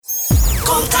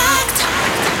Contact.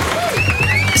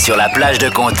 Sur la plage de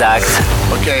Contact,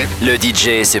 OK. le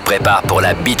DJ se prépare pour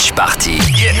la beach party.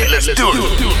 Yeah, let's do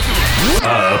it.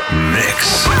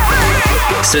 Mix.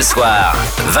 Ce soir,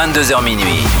 22h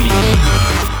minuit.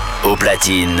 Au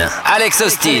platine, Alex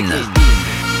Austin.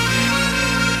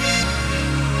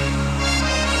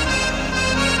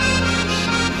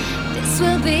 This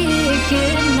will be a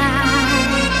good night.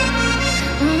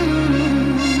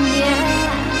 Yeah.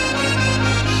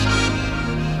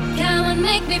 Come and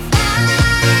make me fly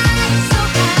so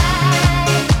high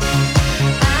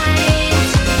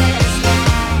into the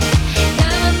sky.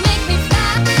 Come and make me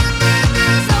fly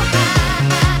so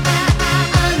high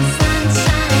on the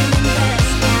sunshine in the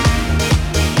sky.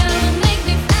 Come and make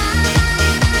me fly.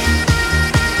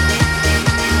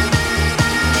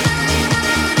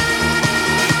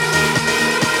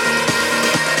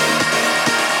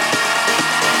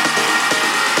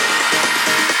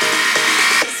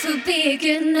 This will be a good night. This will be a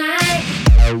good night.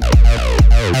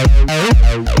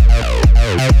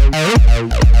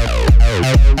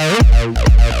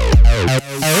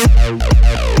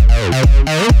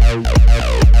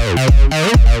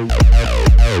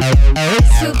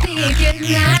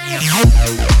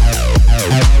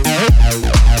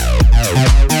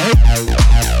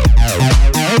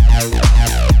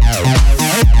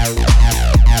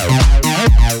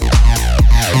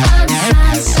 On the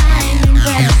sunshine in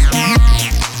the sky.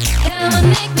 Come and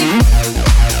make me.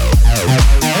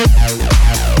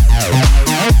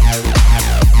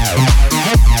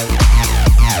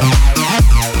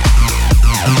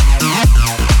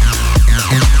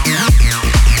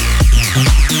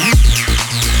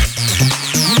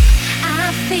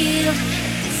 I feel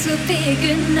this will be a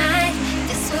good night.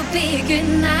 This will be a good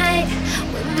night.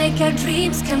 We'll make our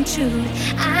dreams come true.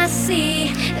 I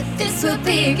see that this will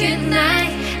be a good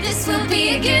night. This will be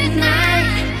a good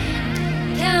night.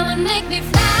 Come and make me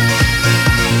fly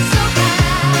so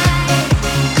high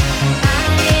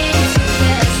into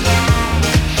the sky.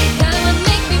 Come and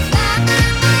make me fly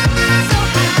so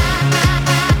high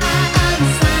on the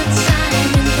sunshine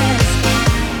in the sky.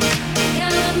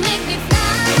 Come and make me fly.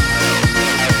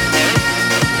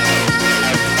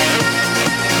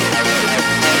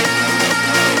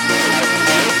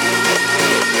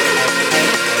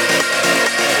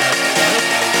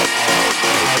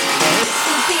 This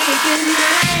will be a good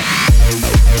night.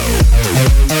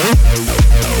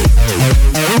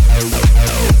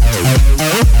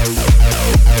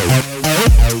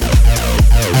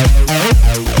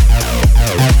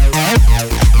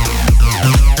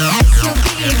 This will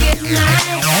be a good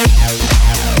night.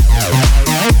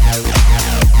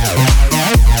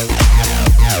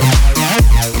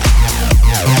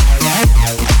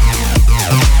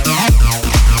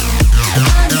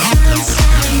 On the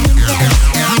sunshine in the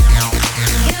sky.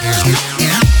 Come and make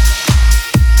me.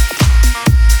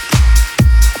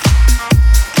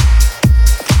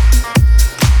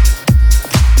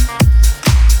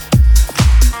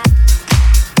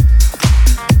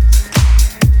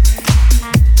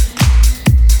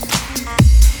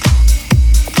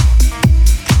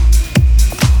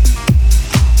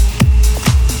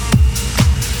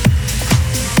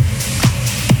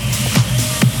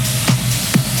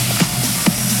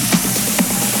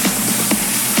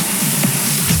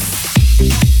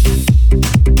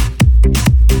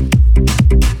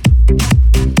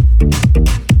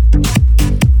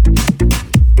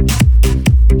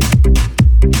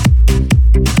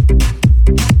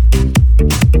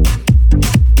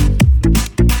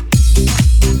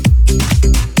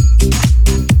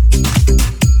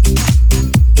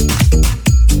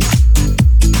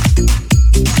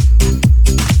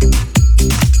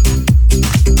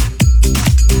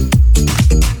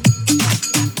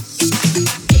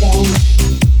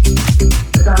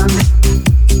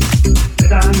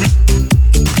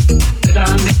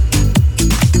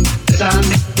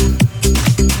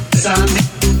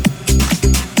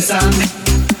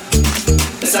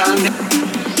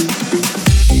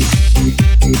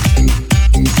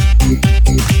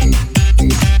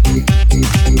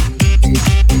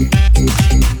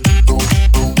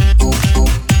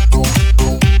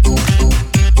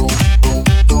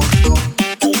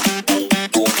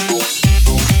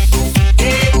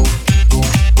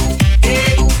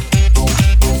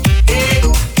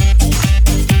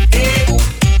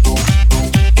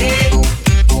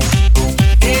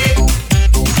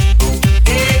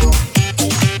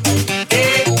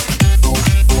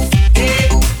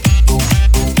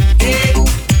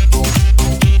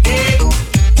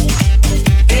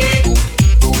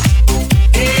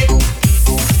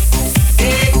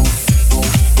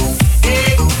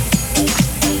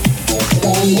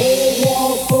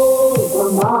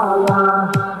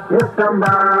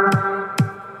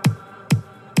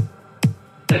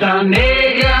 La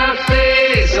negra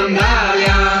fe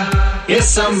sandalia e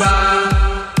samba.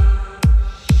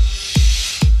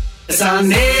 Esa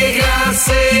negra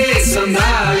se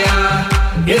sandalia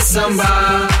e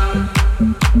samba.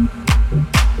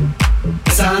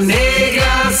 Esa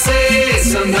negra se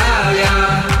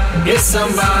sandalia e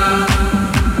samba.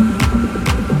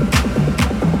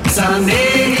 Esa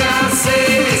negra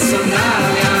se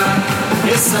sandalia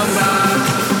e samba.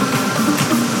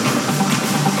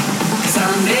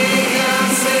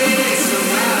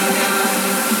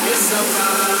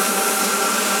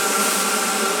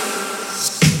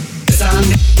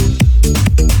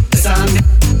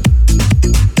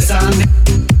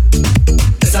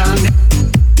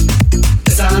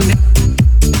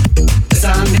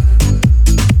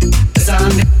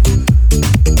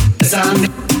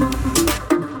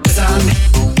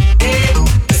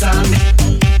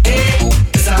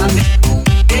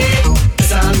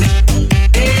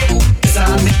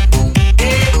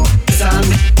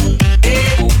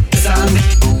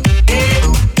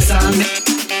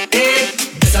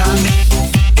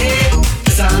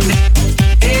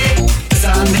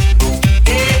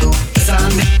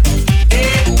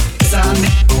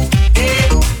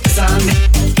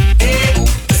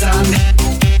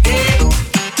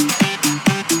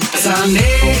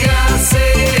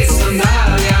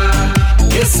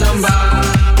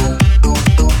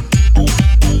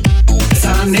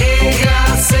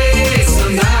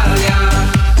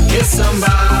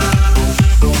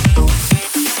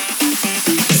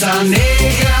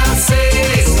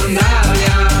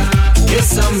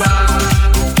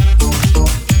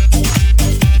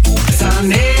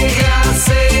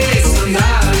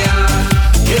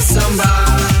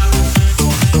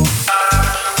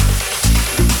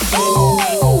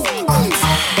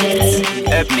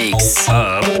 Upmix.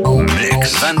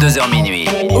 22h minuit.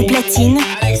 Au platine,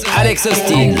 Alex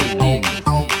Austin.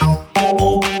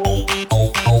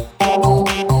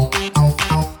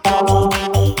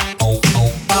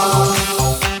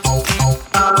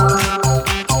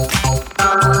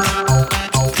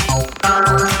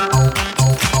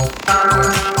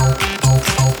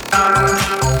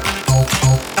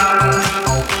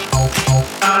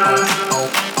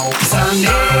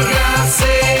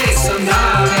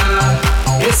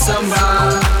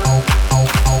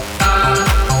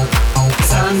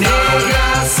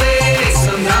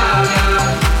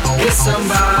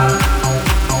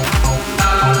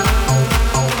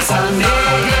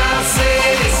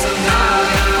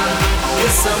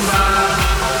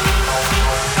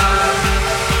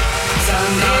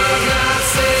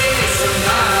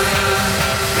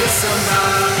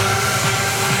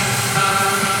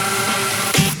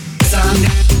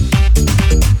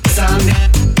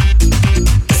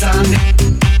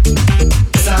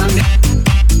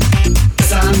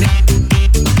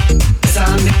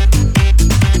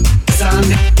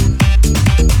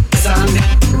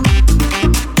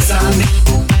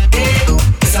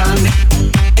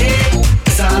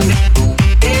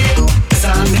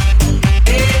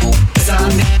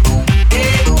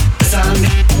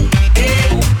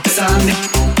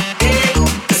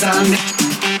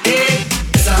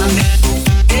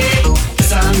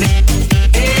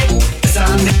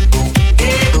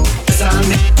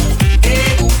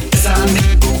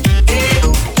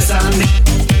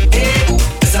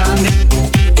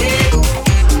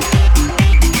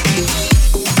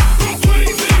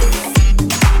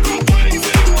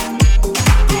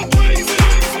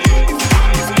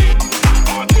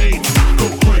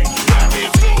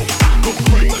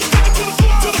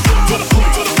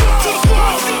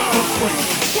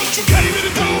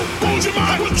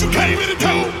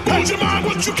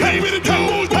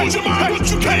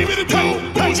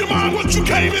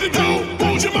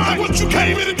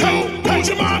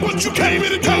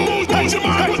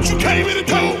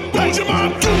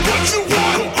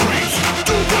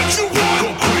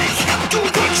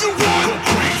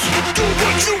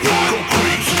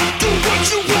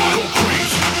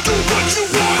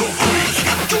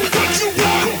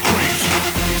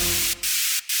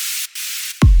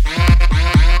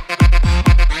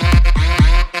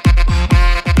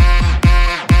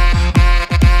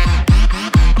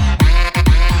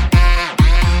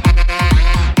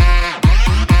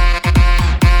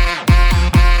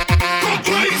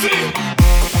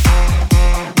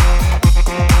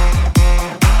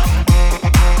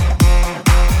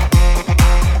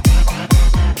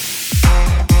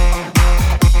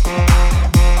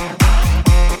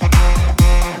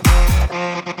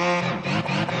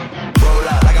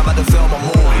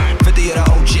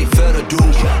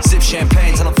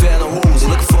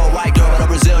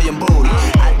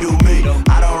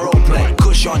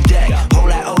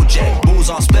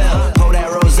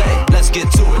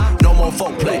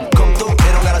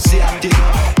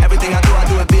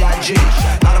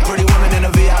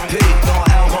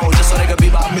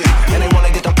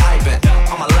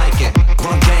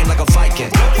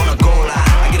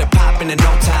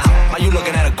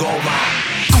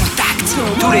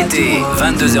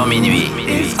 22h minuit.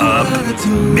 Up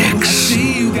Mix.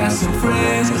 You got some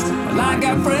friends, well I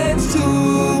got friends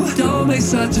too. Don't make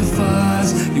such a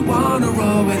fuss. You wanna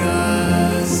roll with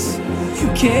us? You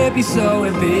can't be so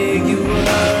ambiguous.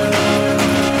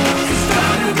 It's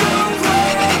time to go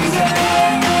crazy.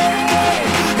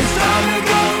 It's time to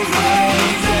go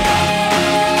crazy.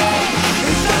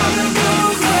 It's time to go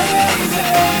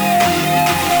crazy.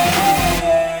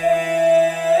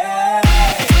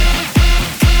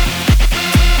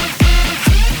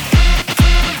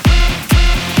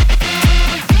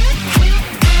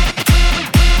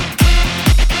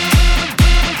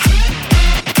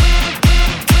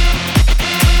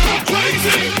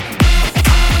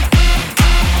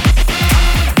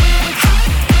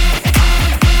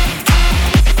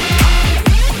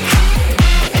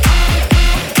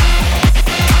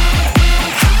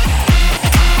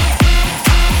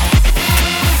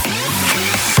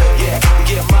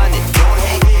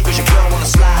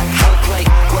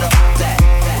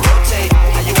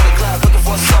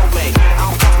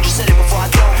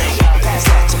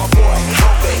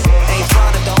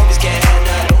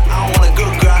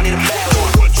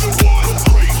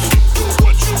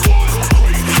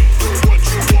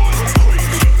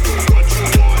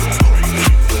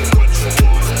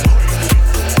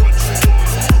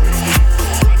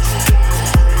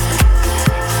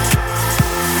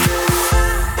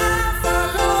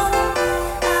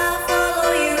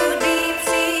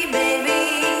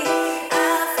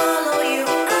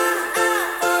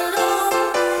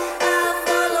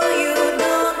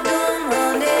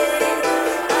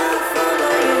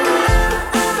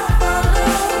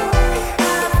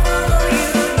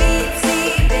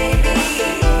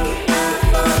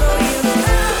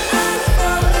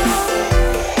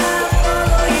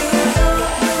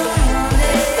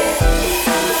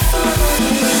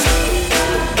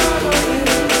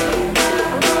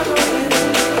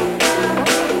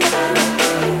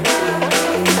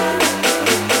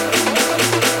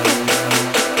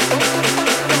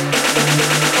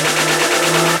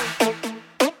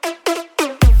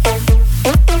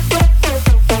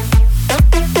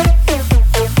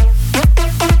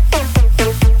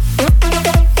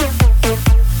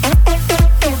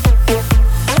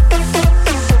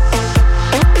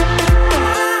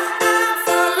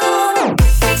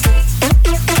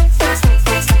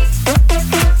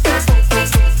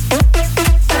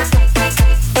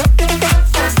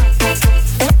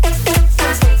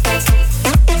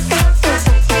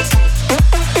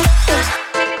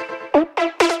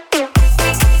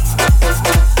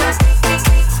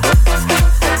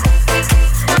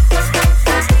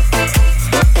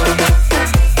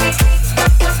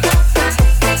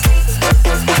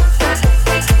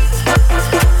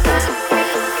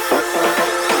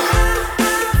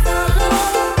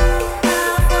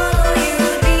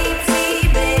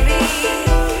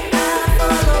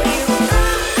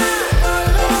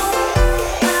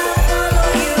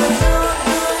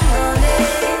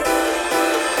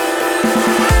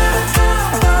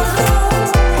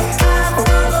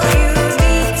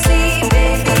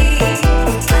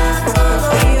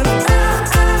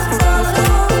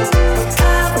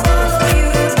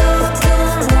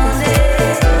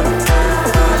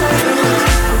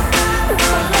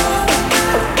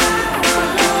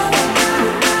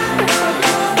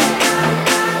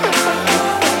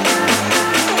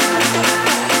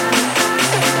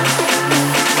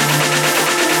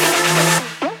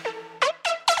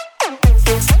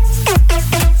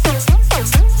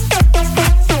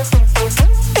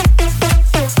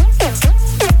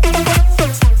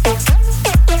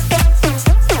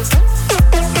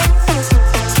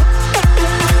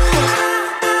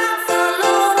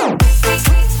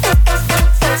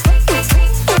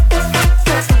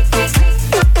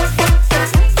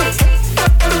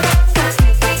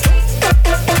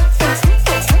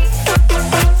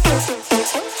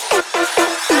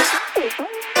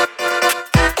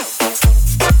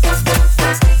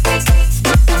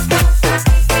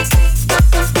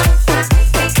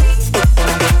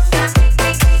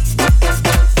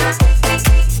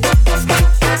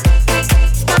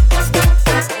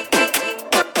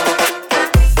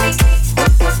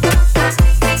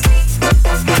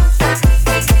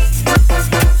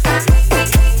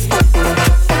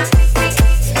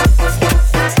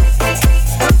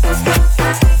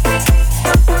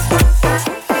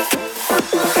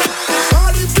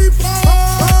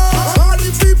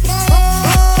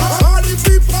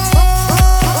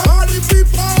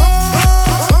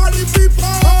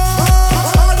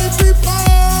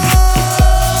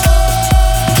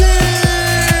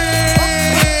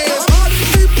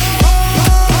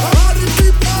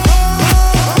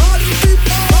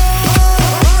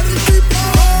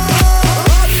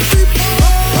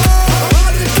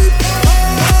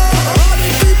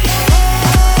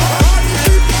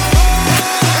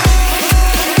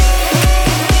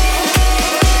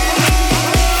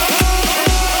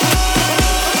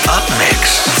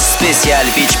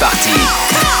 Party.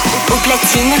 Au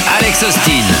platine, Alex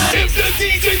Austin. If the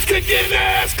DJ's kicking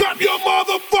ass, clap your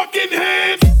motherfucking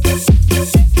hands.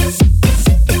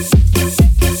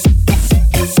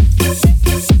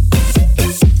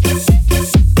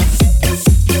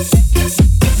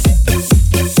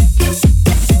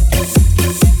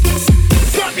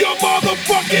 Clap your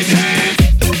motherfucking hands.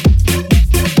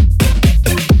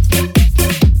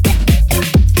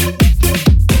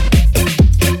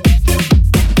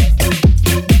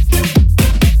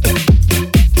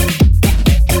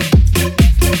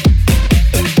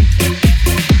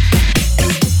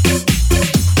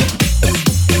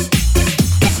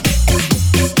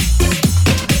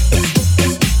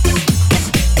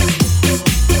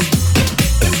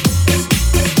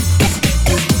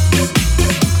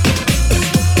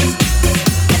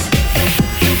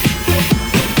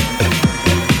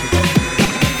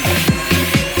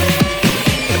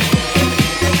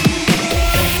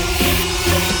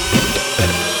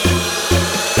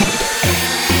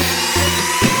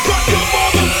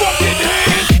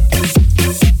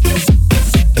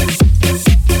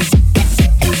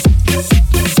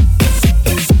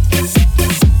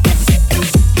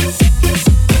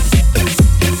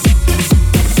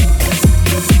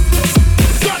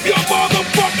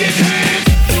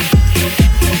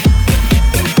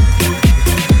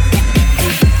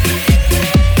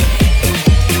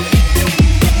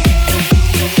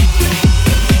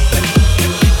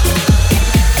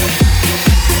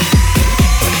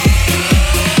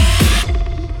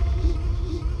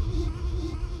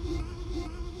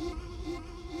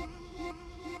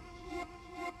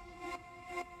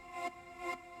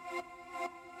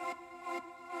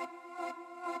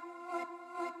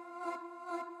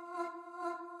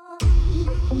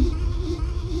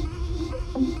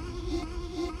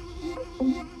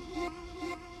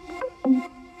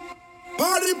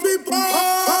 Party people!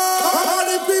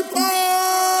 Party people!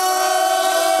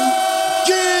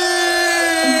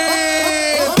 Yeah!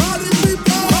 Party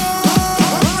people!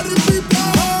 Party people!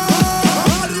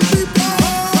 Party people!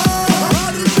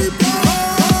 Party people!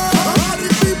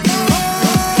 Party people!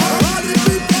 Party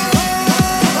people!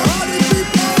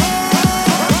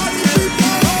 Party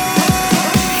people!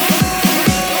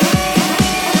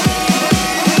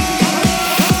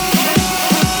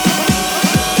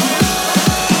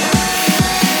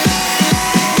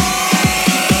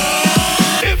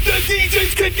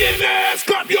 Kicking ass,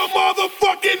 clap your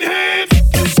motherfucking hands.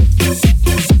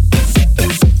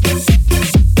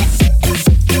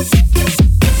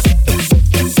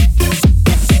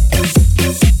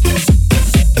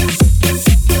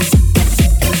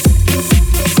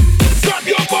 Clap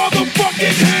your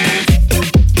motherfucking hands.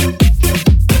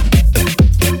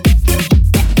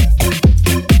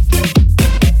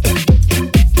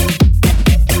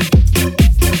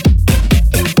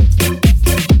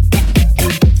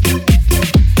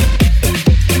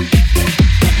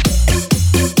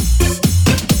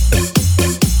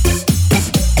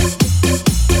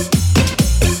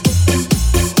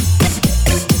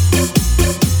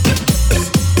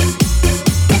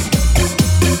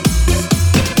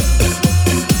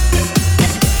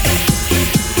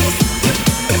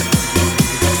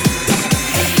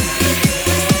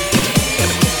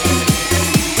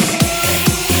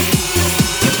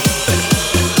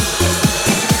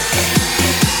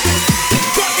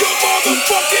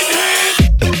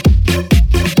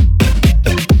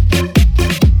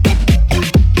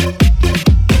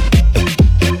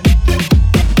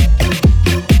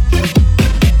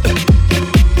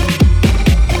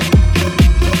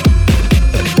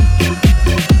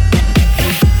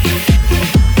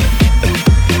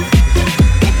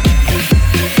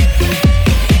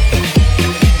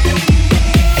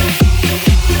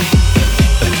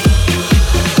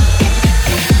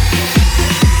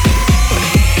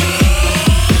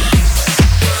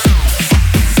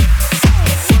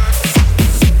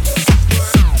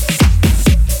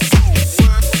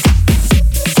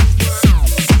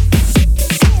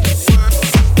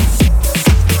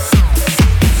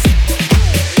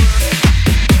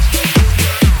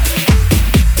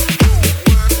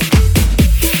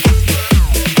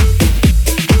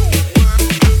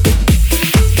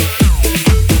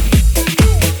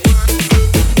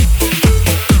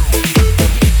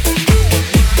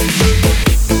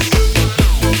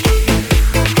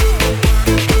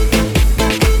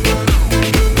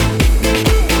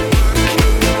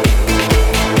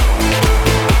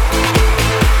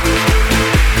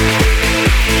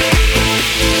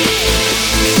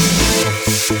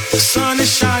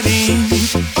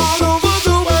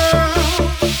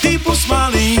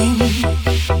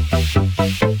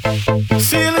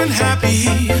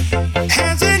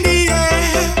 Hands in the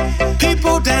air,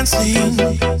 people dance.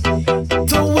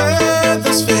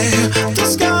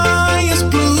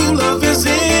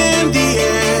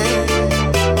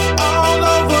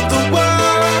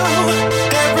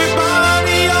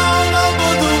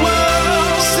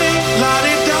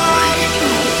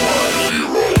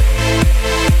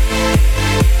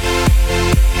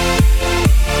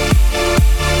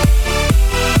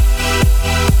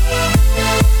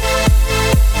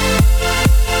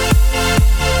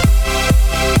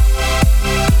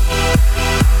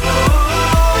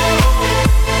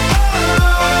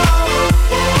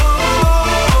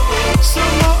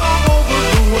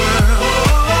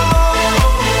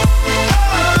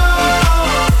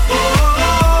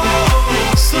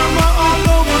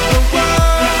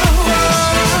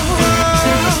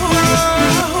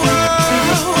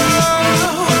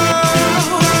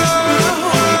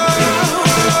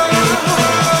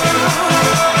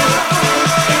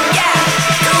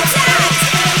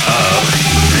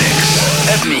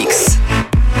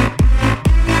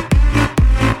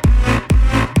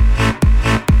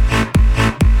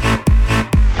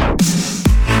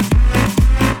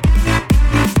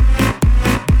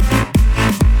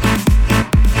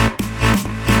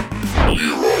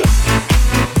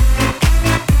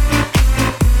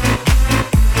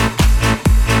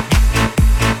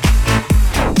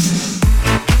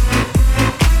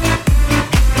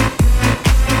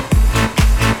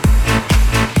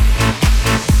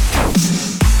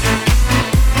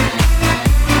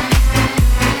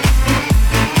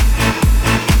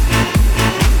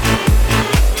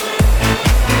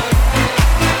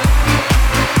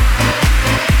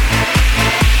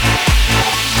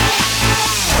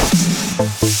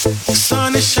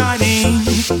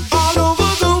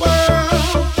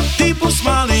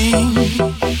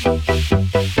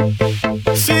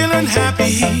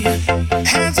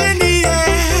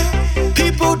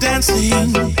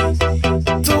 dancing.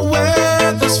 The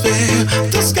weather's fair,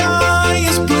 the sky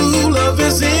is blue, love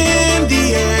is in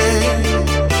the air.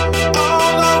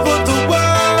 All over the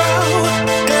world,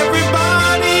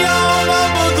 everybody all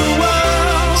over the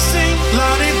world sing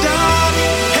la-di-da-di,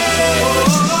 hey.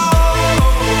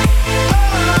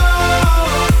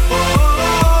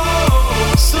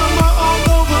 Summer all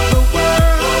over the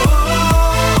world.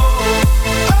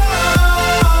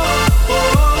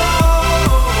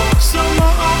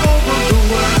 Summer all over the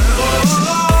world.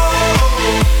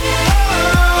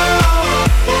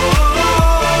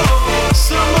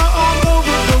 Summer all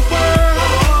over the world.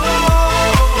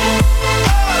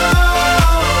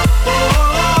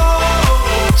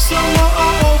 Summer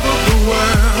all over the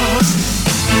world.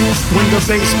 When the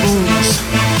bass booms,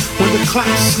 when the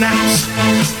clap snaps,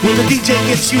 when the DJ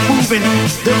gets you moving,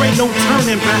 there ain't no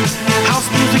turning back. House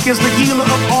music is the healer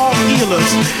of all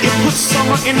healers. It puts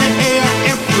summer in the air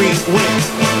everywhere.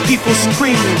 People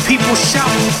screaming, people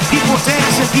shouting, people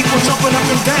dancing, people jumping up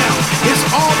and down. It's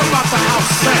all about the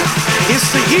house sound. It's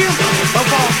the healer of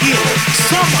all healers.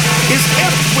 Summer is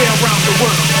everywhere around the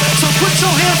world. So put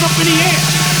your hands up in the air.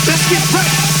 Let's get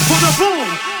ready for the boom.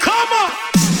 Come on!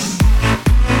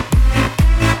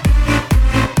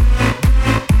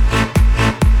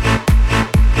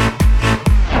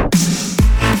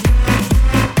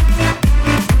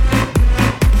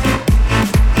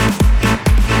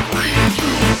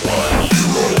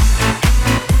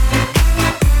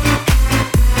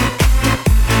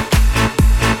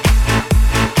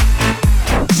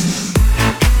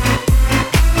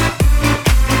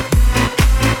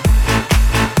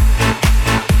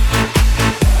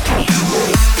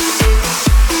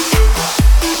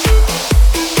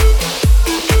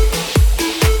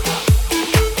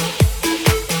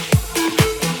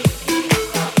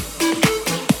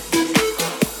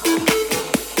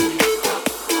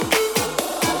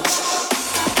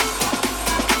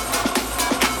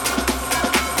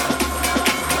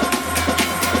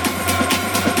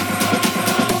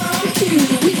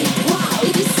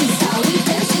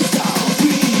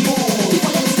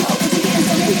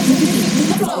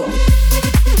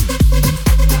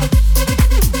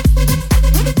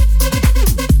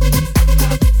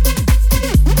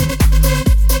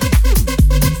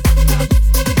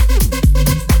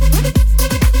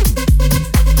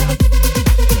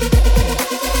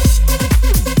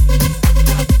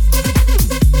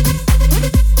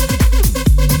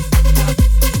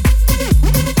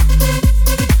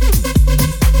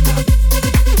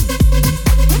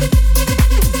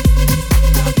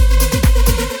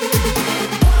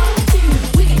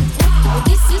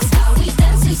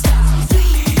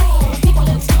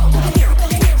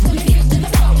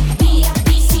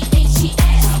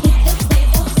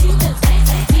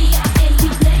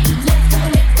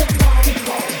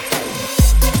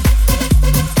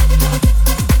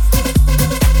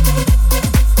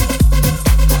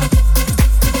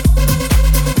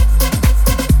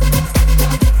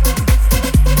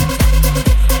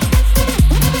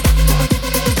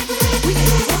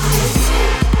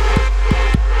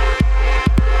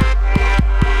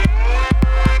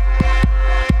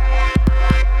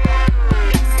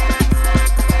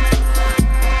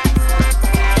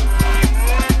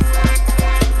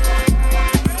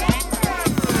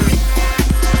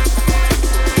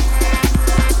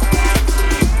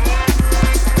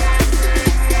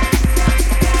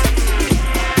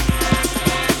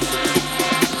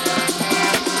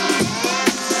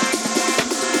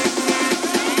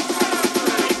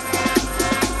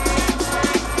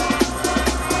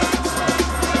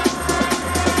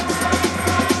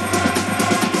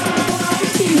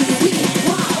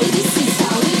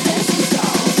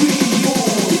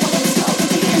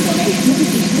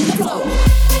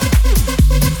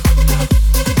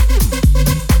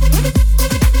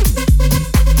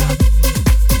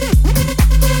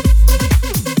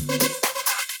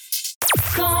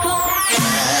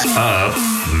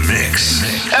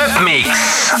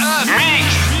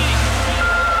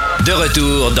 De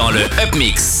retour dans le Up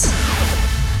Mix.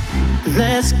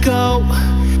 Let's go.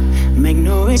 Make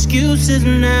no excuses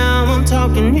now. I'm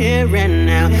talking here and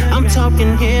now. I'm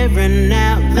talking here and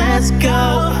now. Let's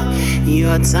go.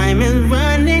 Your time is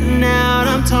running out.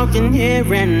 I'm talking here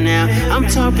and now. I'm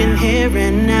talking here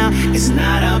and now. It's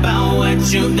not about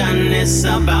what you've done, it's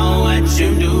about what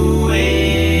you're doing.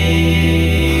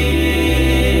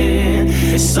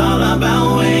 It's all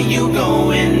about where you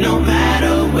going, no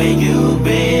matter where you've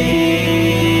been.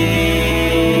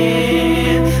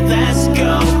 Let's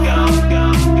go.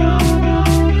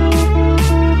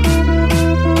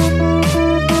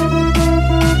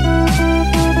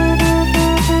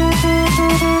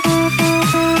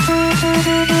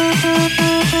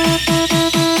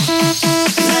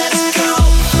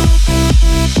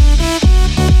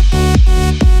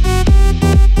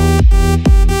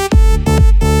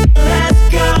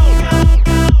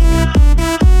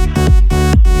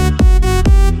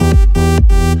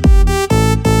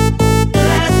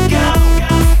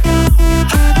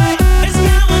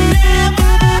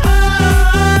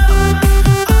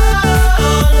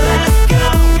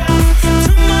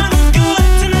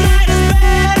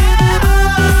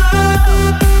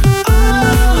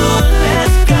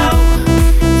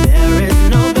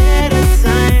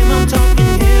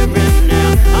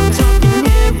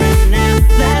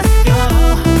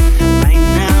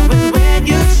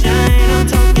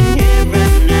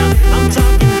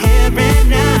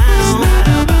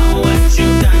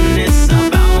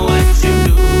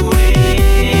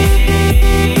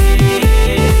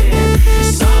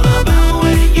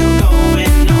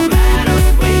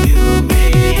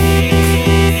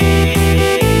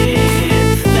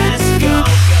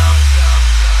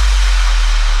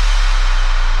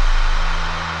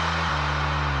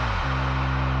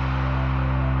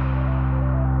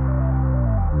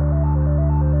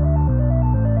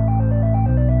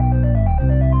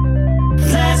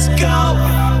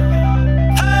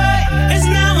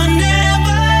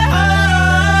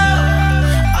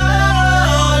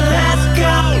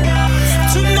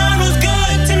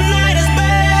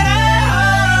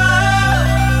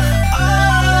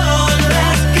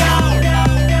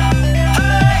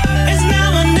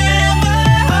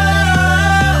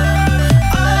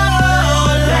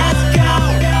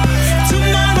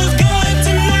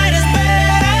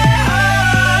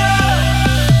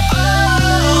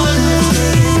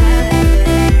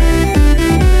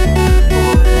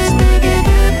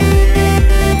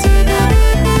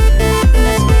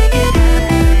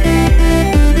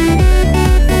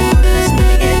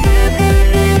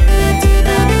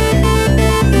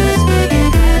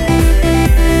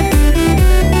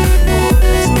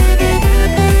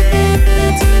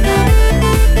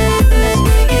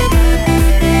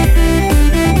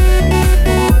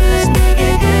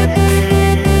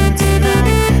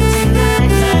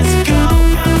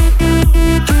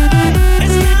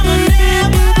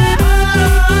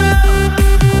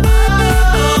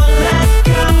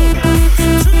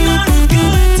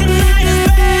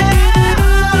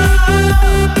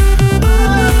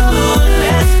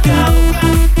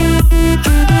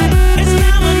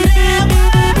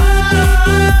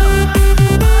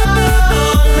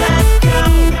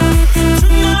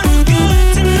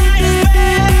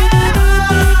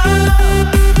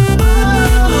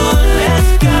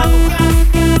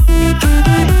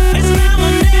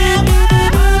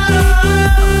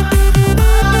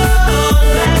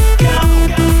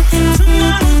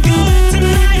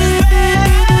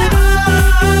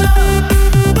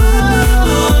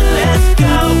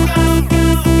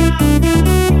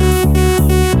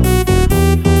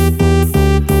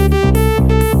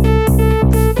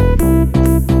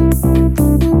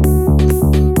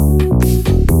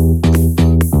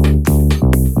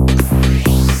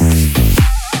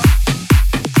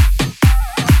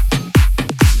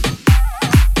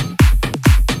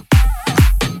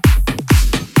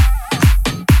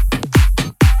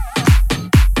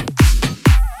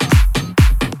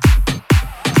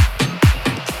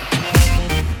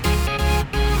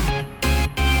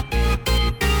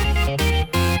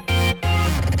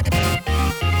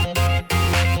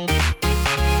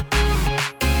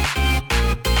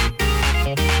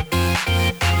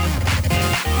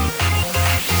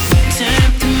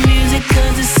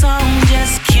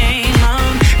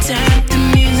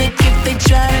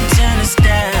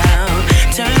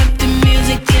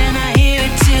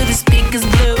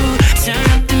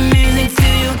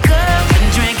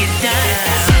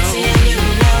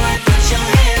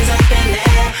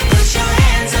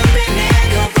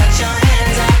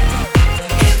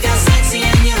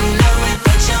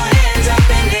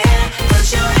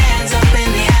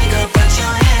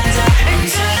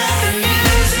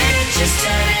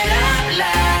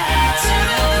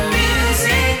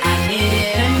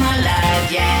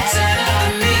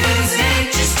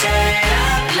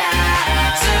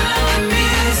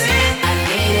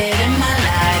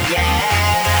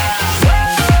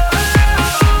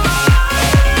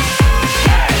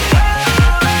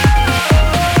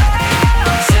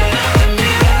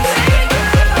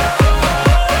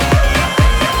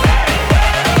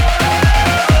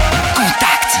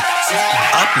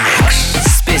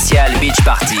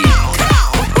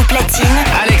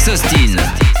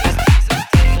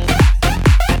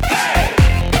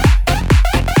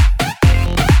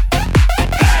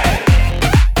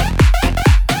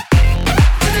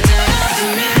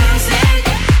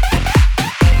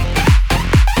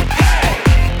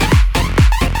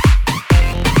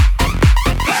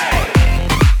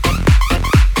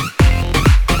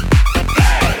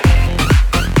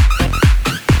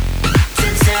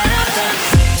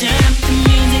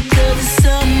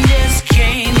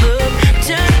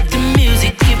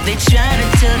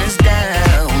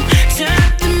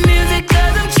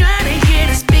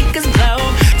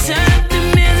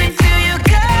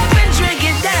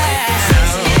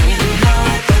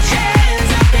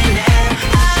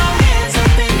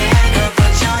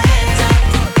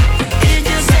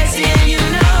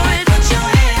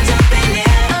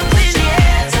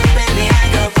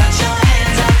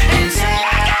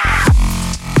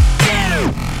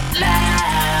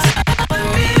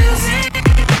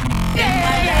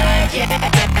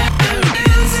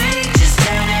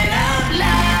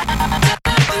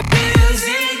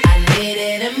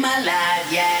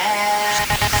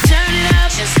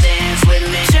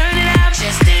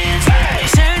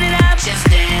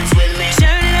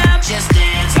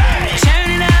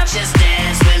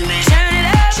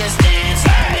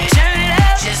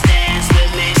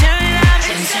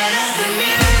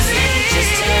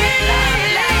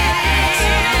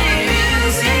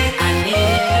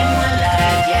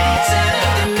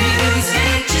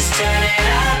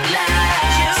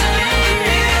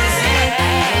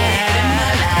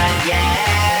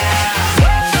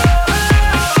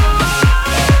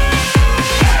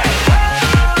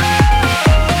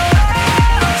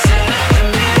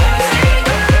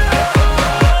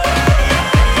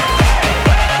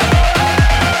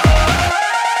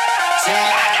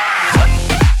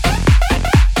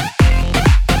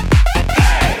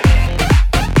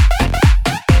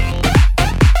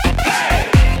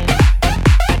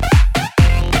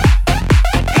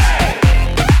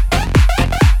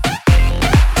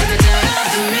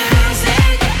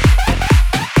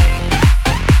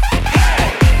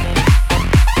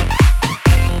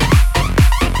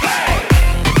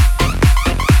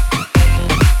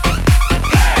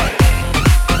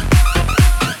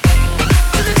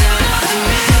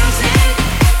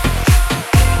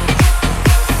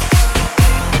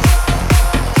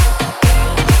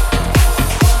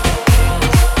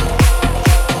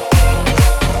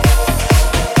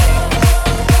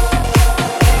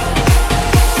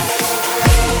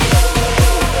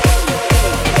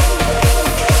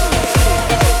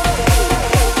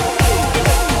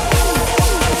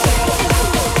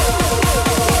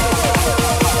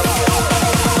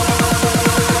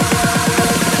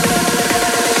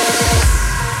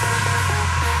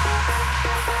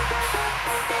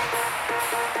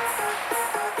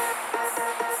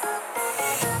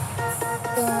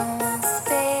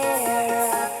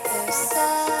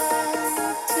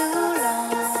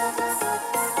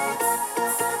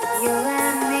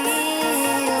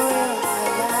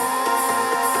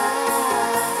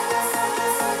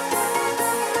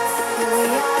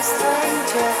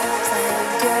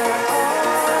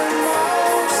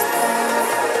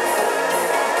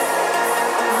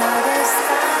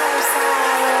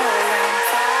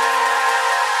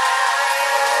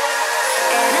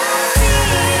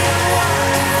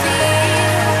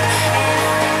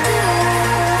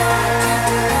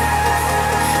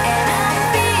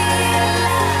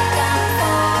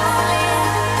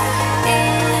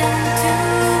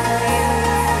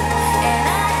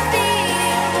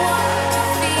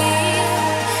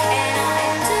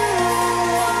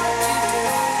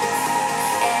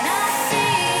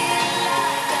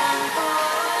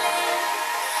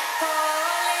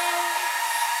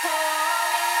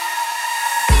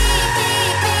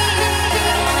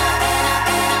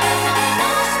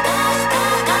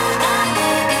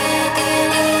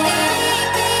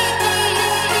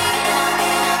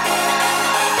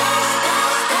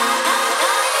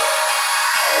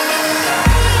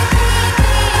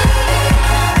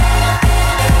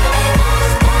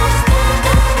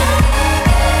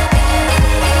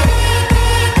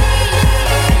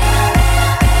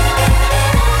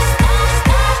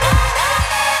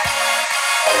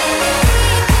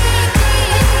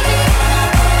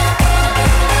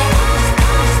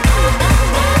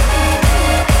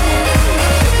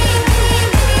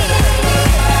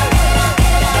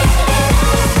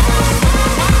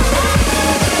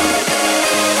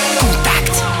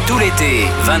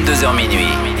 22h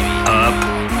minuit. Up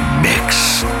Mix.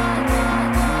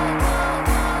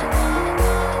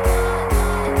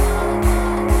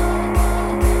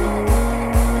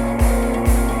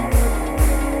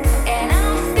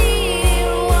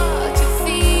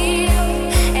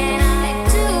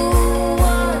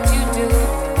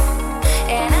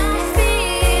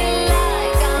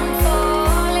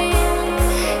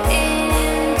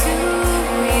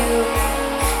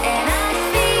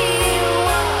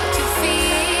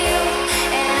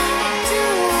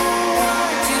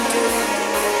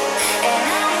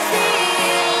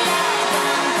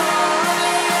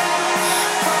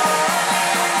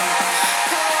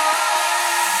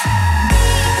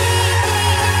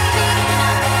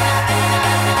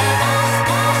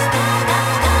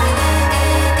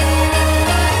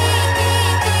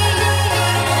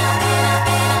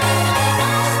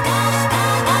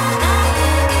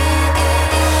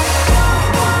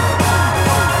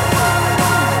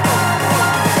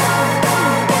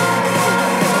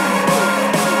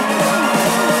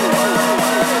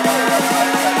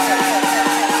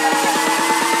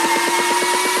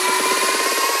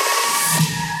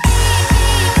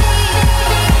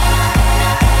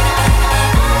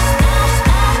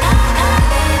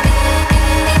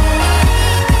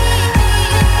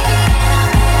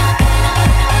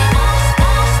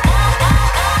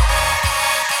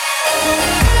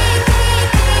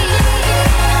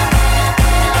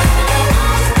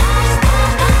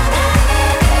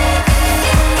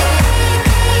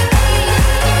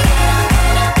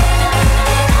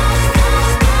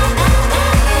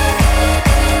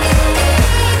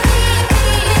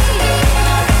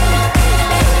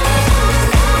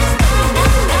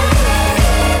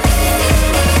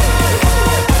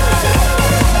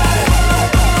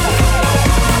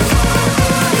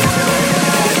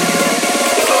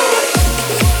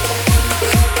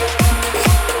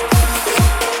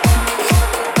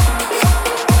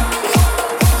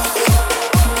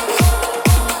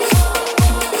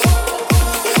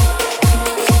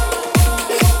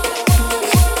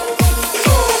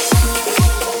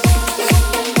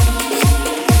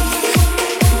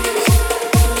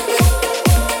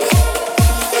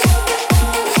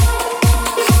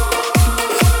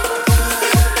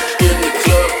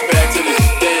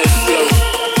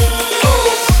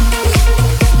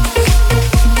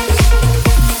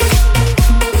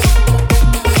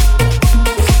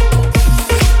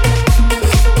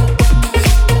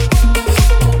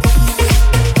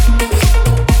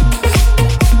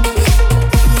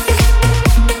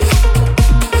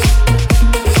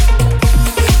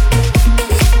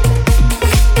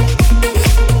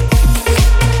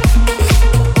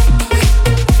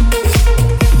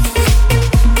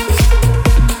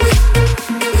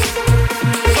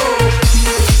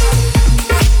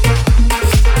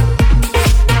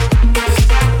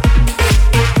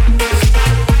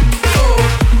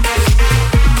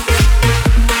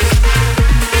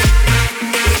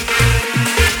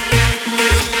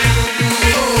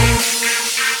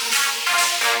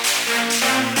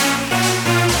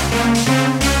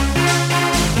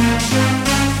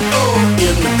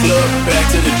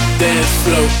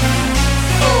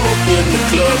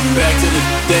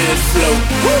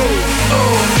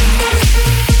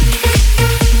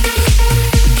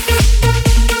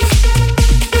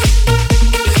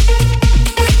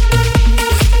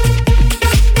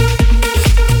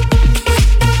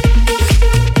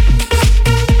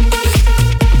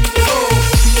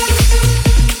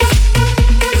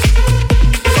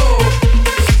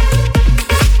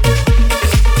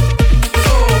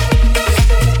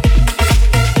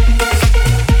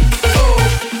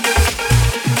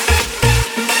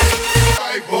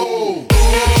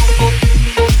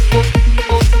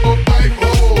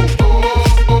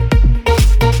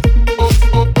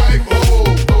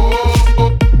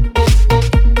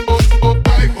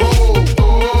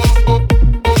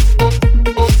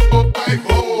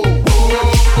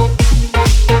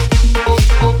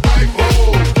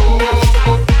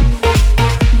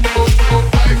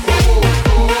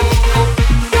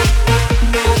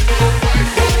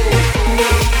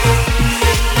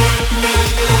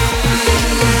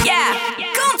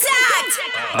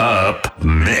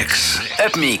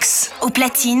 Au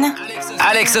platine,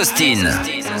 Alex Austin.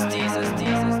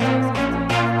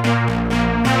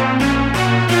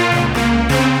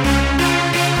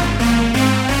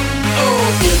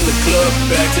 In the club,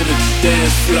 back to the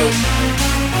dance floor.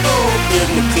 Oh, in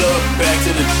the club, back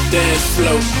to the dance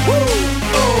floor. Woo!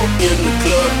 Oh, in the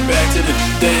club, back to the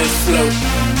dance floor.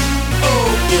 Oh,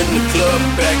 in the club,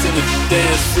 back to the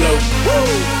dance floor. Woo!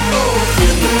 Oh,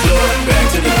 in the club, back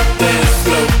to the dance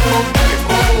floor. Oh,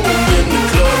 in the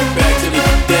club, back to the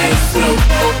dance floor.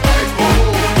 Oh,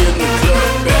 in the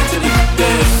club, back to the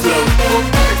dance floor. Oh, in the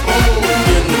club, back to the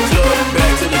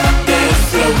dance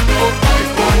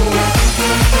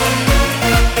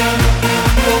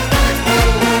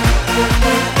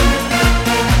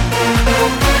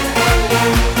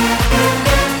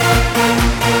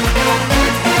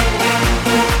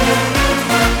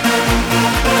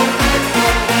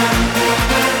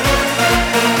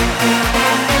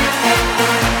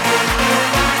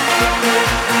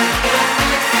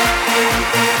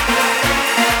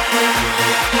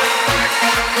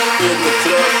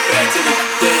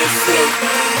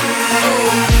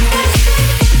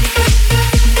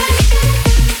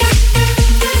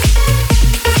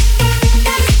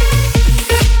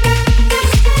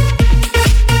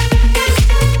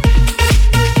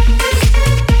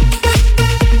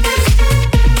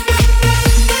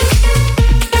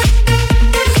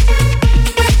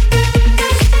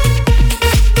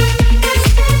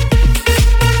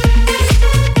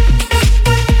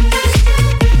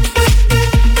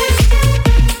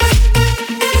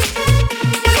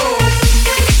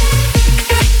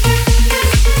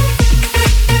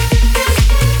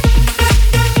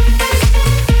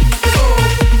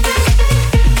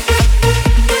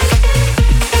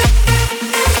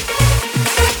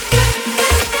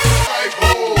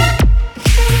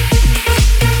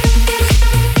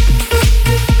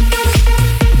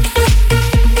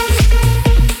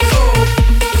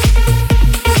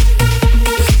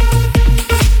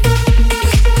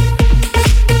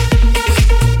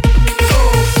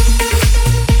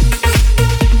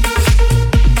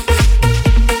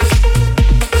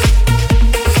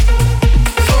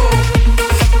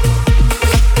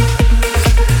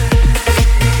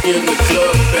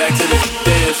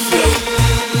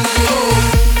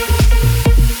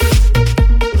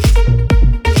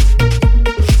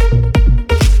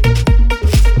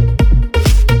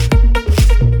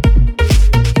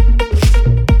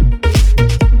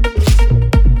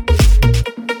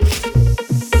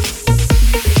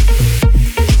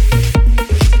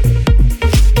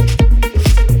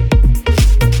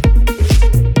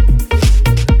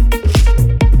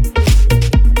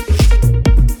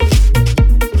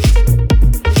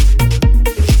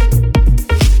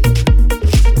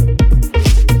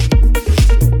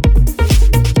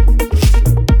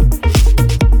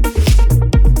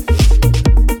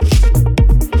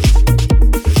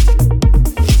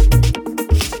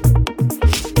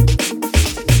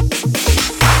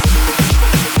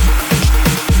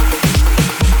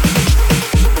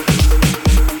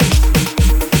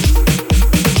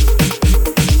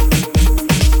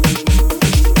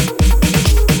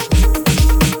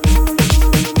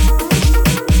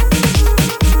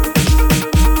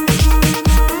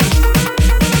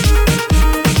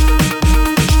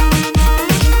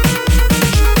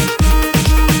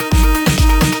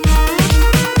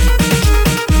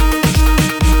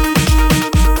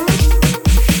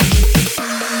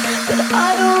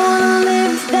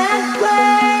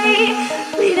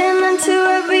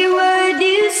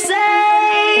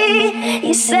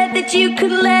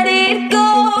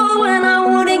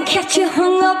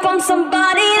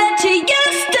Somebody that I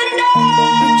used to know.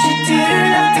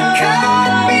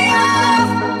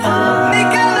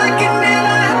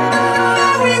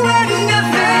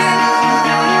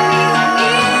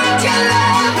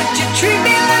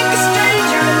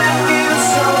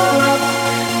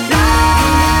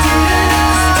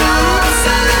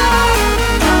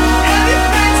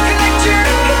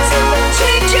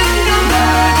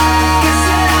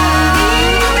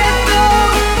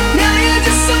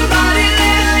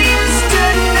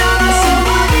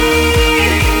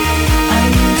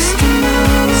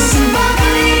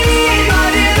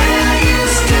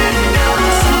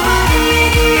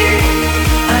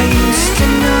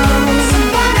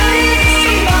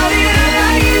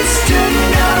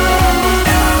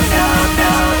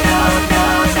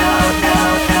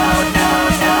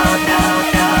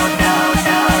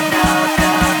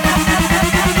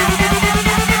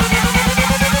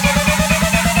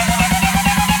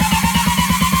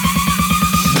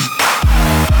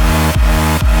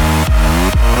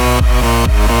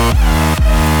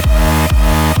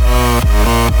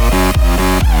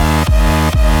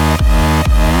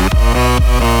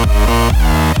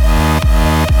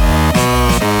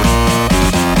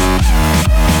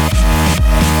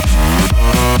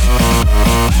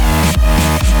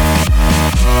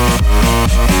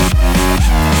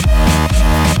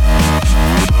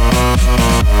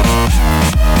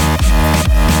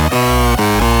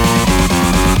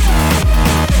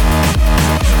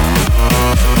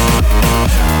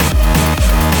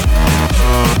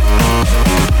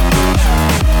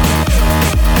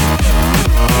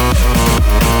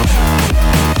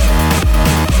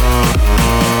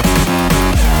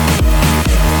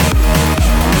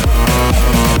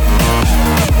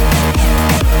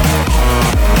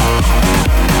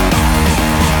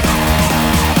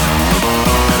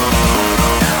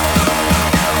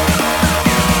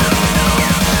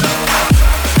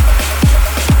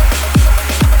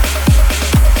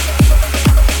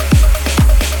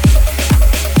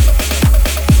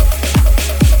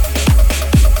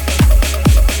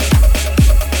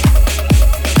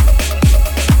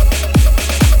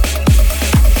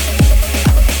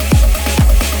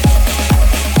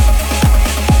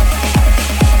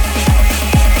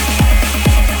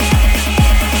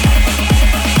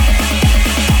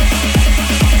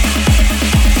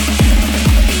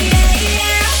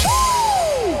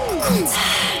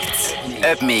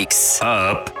 Up Mix.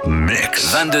 Up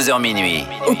Mix. 22h minuit.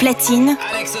 Au platine,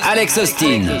 Alex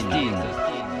Austin.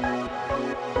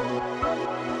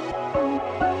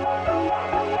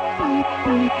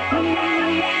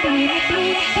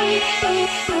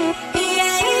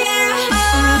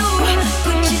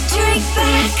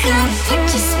 Back up, put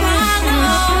your smile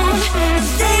on.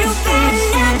 Little bad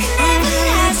luck never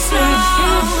lasts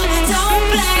long. Don't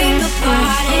blame the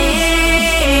party.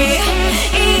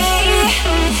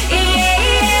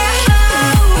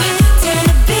 Turn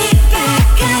the beat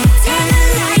back up, turn the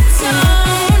lights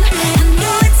on. I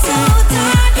know it's so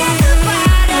dark at the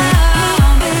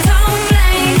bottom, but don't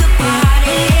blame the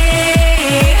party.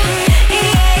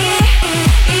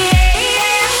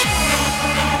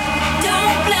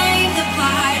 Don't blame the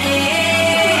party.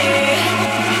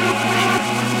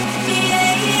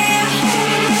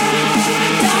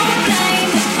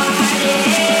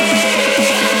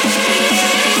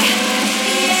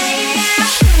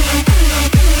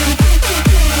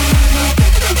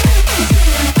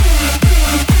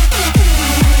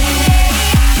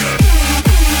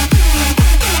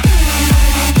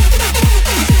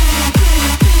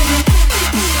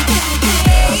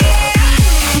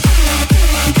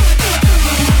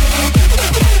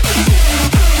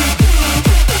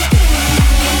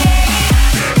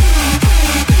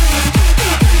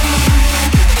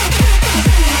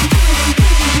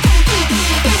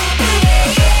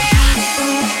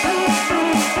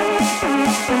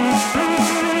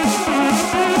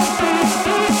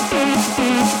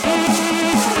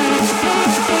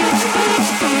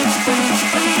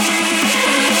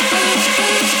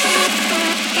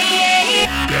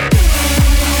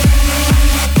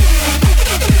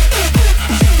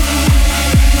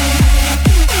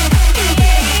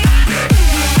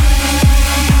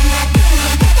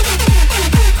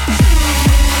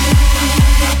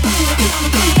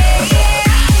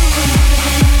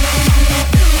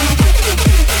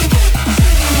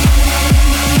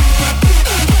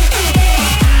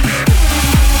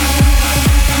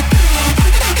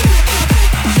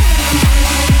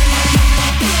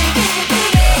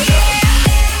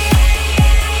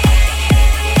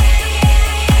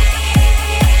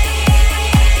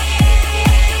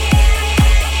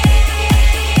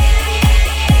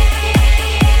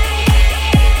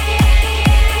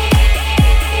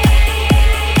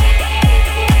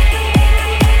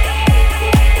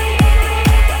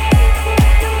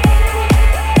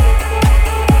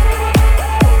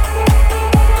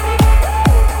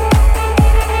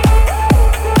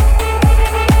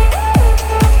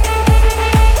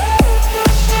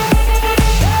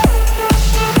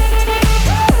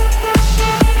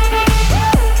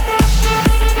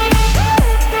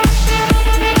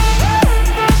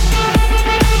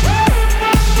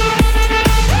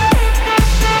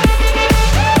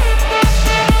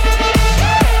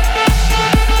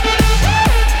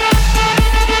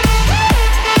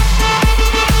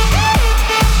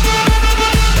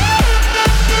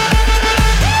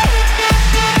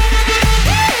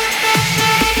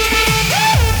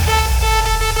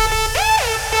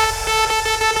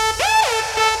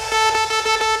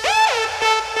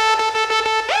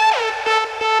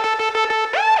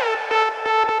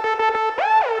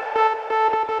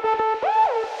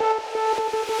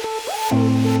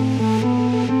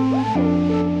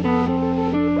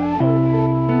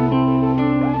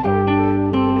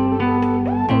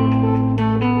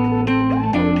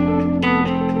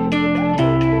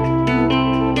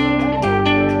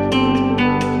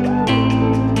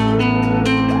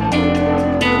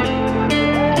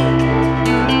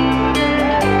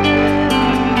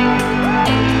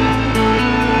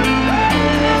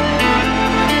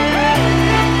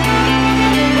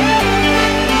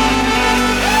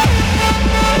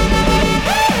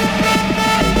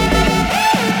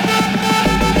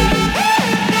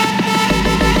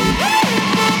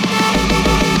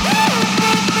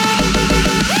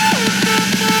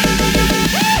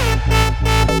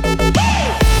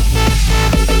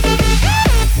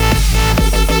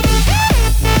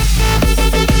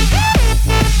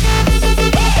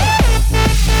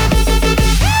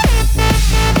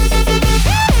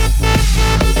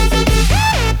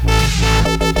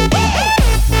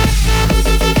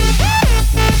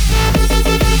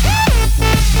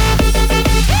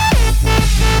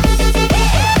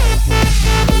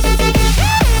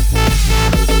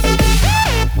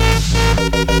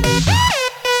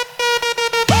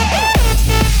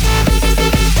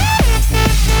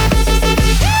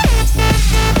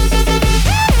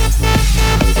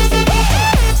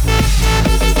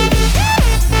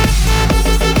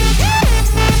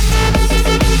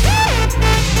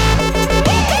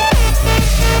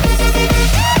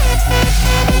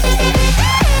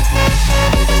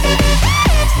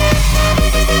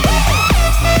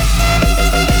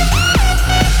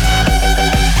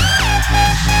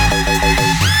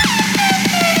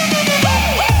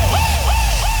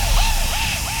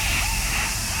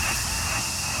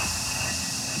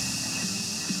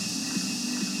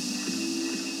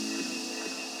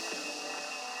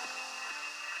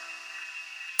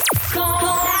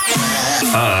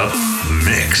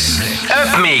 Mix.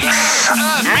 Up Mix.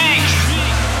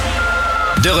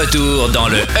 De retour dans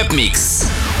le Up Mix.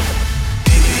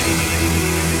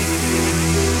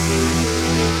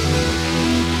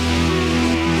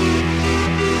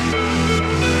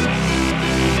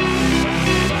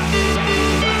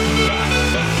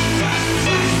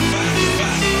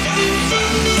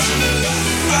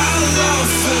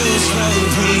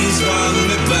 Please run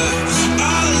me back.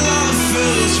 Our love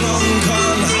feels wrong,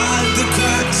 can't hide the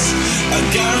cracks. I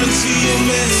guarantee you'll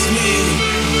miss me,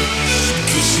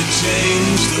 'cause you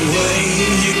changed the way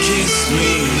you kiss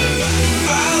me.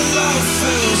 Our love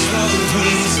feels wrong,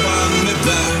 please run me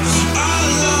back. Our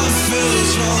love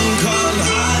feels wrong, can't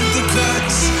hide the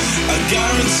cracks. I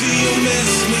guarantee you'll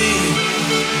miss me,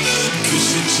 'cause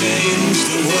you changed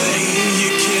the way you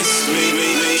kiss me,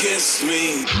 kiss me.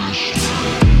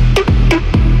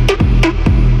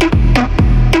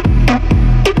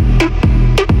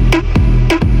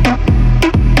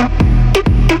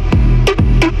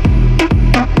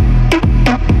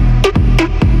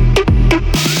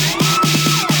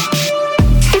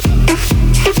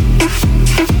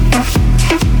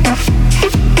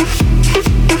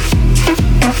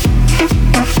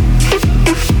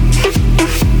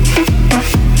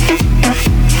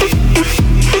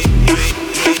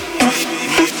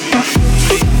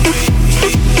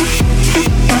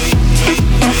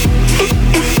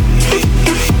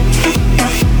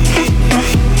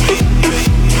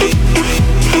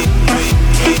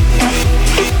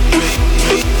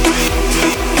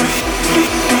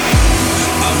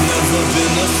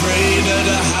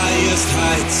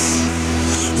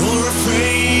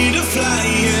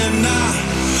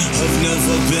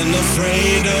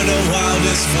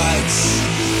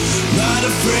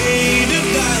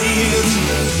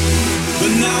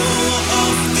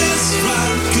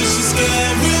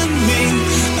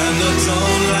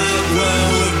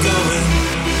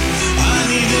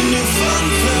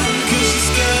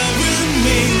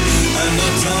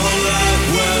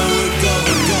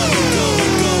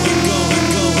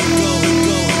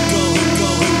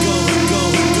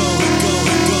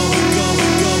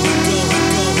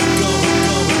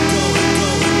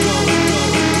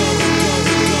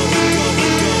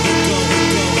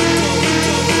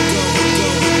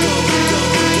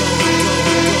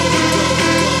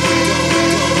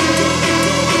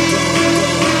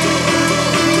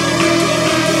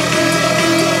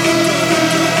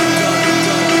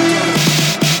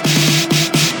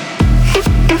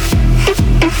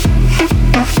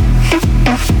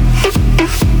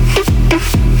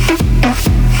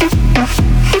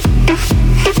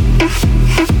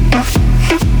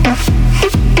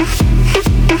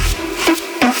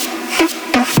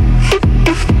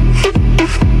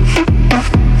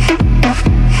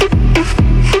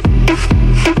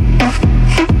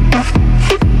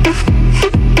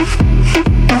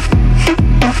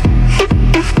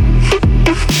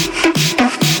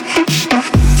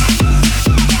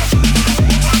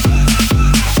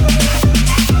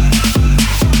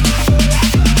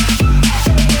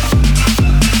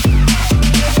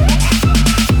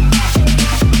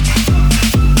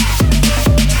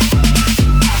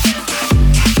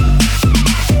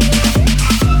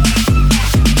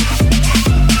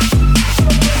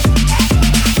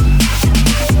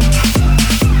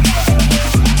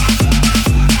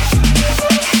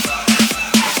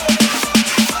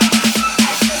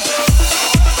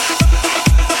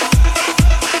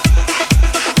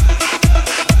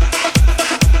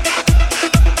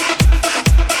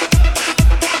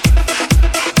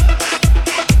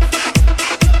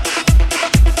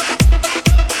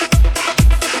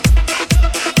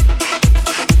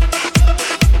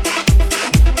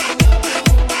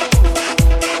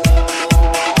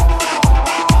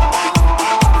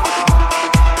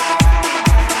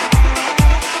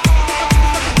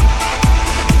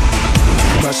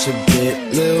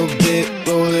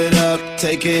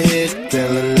 take a hit,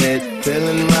 feeling lit,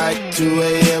 feeling right. 2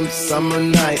 a.m. summer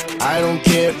night, I don't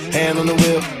care. Hand on the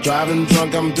wheel, driving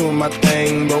drunk, I'm doing my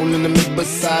thing. Rolling the mid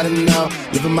beside and now,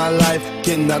 living my life,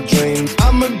 getting our dreams.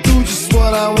 I'ma do just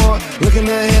what I want, looking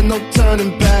ahead, no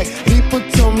turning back. People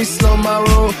told me slow my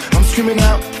roll, I'm screaming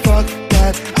out, fuck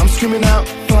that. I'm screaming out,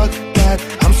 fuck that.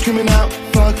 I'm screaming out,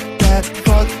 fuck that,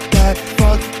 fuck that,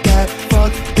 fuck that,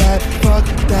 fuck that, fuck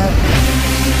that.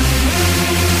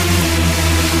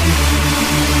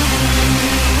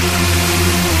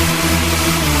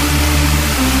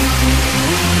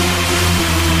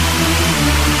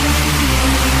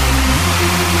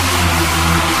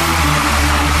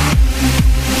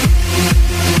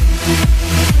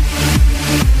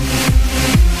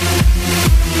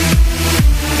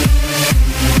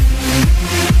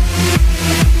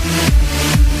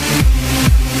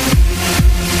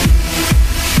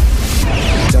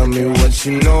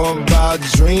 what you know about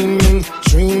dreaming,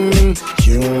 dreaming.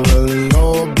 You don't really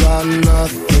know about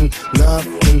nothing,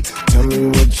 nothing. Tell me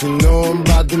what you know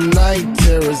about the night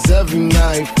terrors every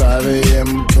night. 5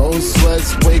 a.m. cold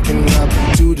sweats waking up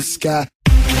to the sky.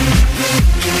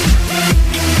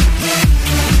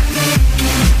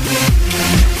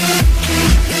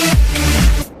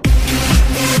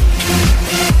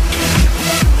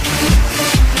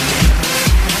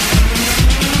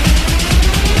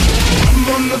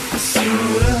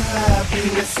 Pursuit of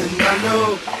happiness, and I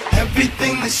know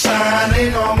everything that shine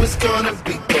ain't always gonna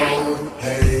be gold.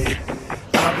 Hey,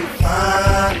 I'll be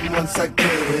fine once I get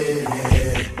it.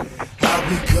 I'll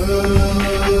be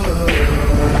good.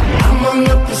 I'm on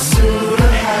the pursuit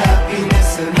of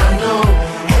happiness, and I know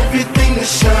everything that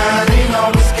shine ain't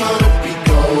always gonna be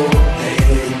gold.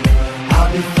 Hey, I'll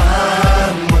be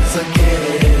fine once I get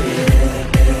it.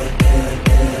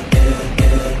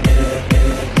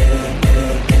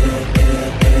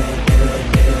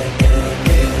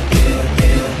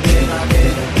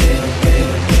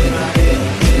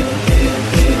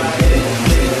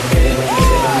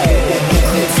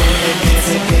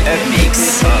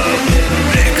 Mix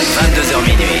 22h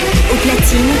minuit. Au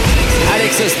platine,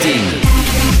 Alex Austin.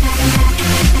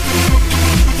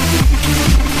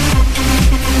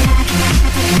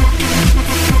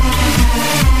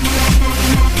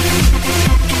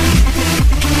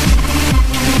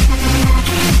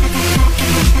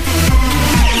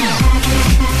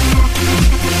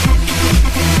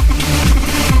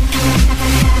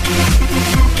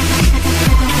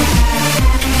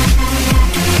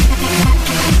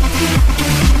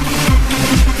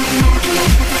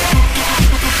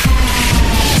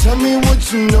 Tell me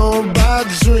what you know about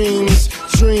dreams,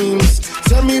 dreams.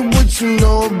 Tell me what you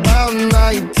know about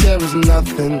night terrors,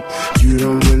 nothing. You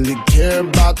don't really care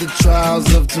about the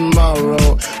trials of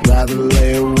tomorrow. Rather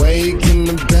lay awake in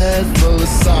the bed full of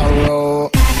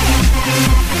sorrow.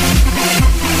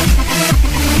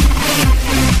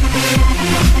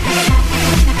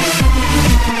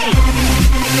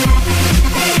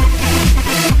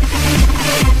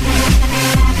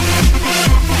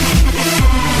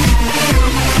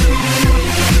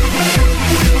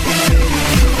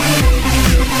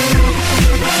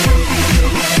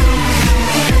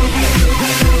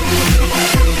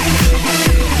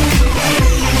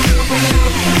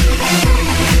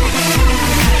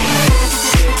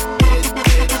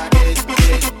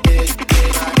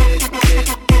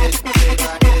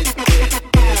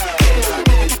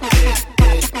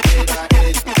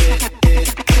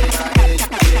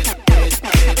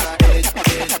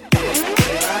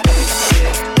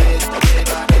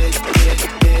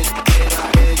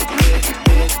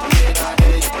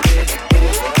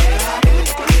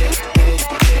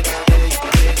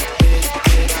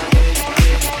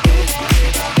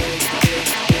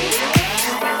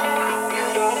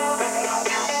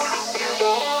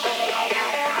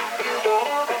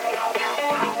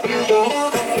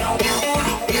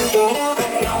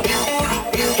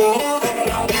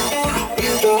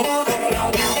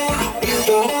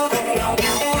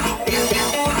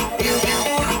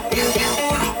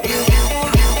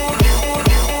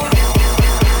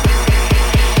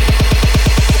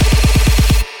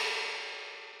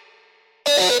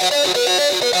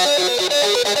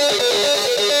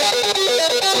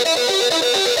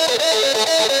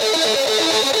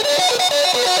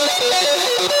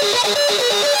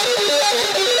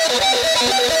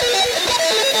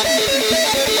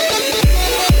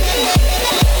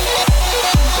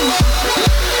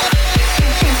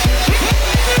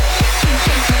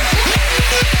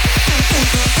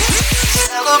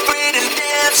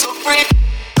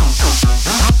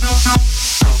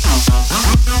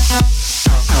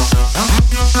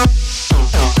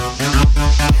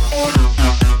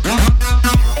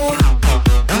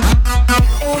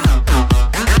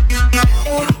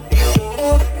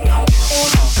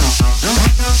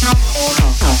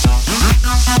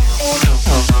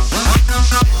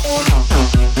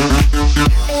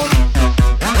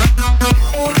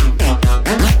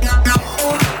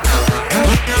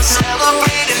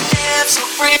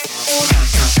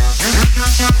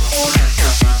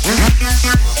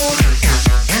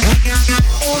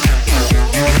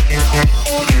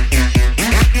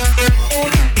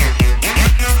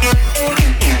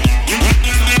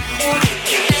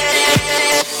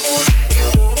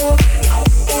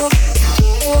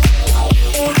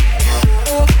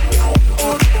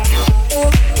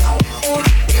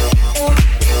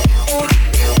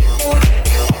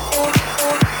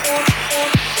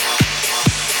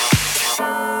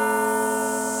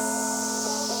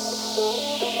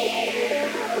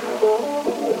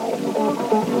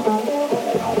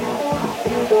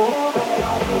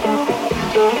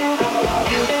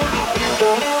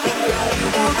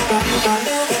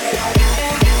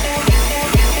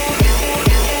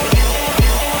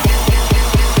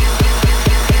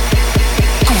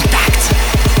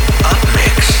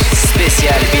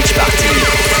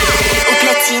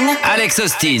 Alex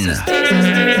Austin.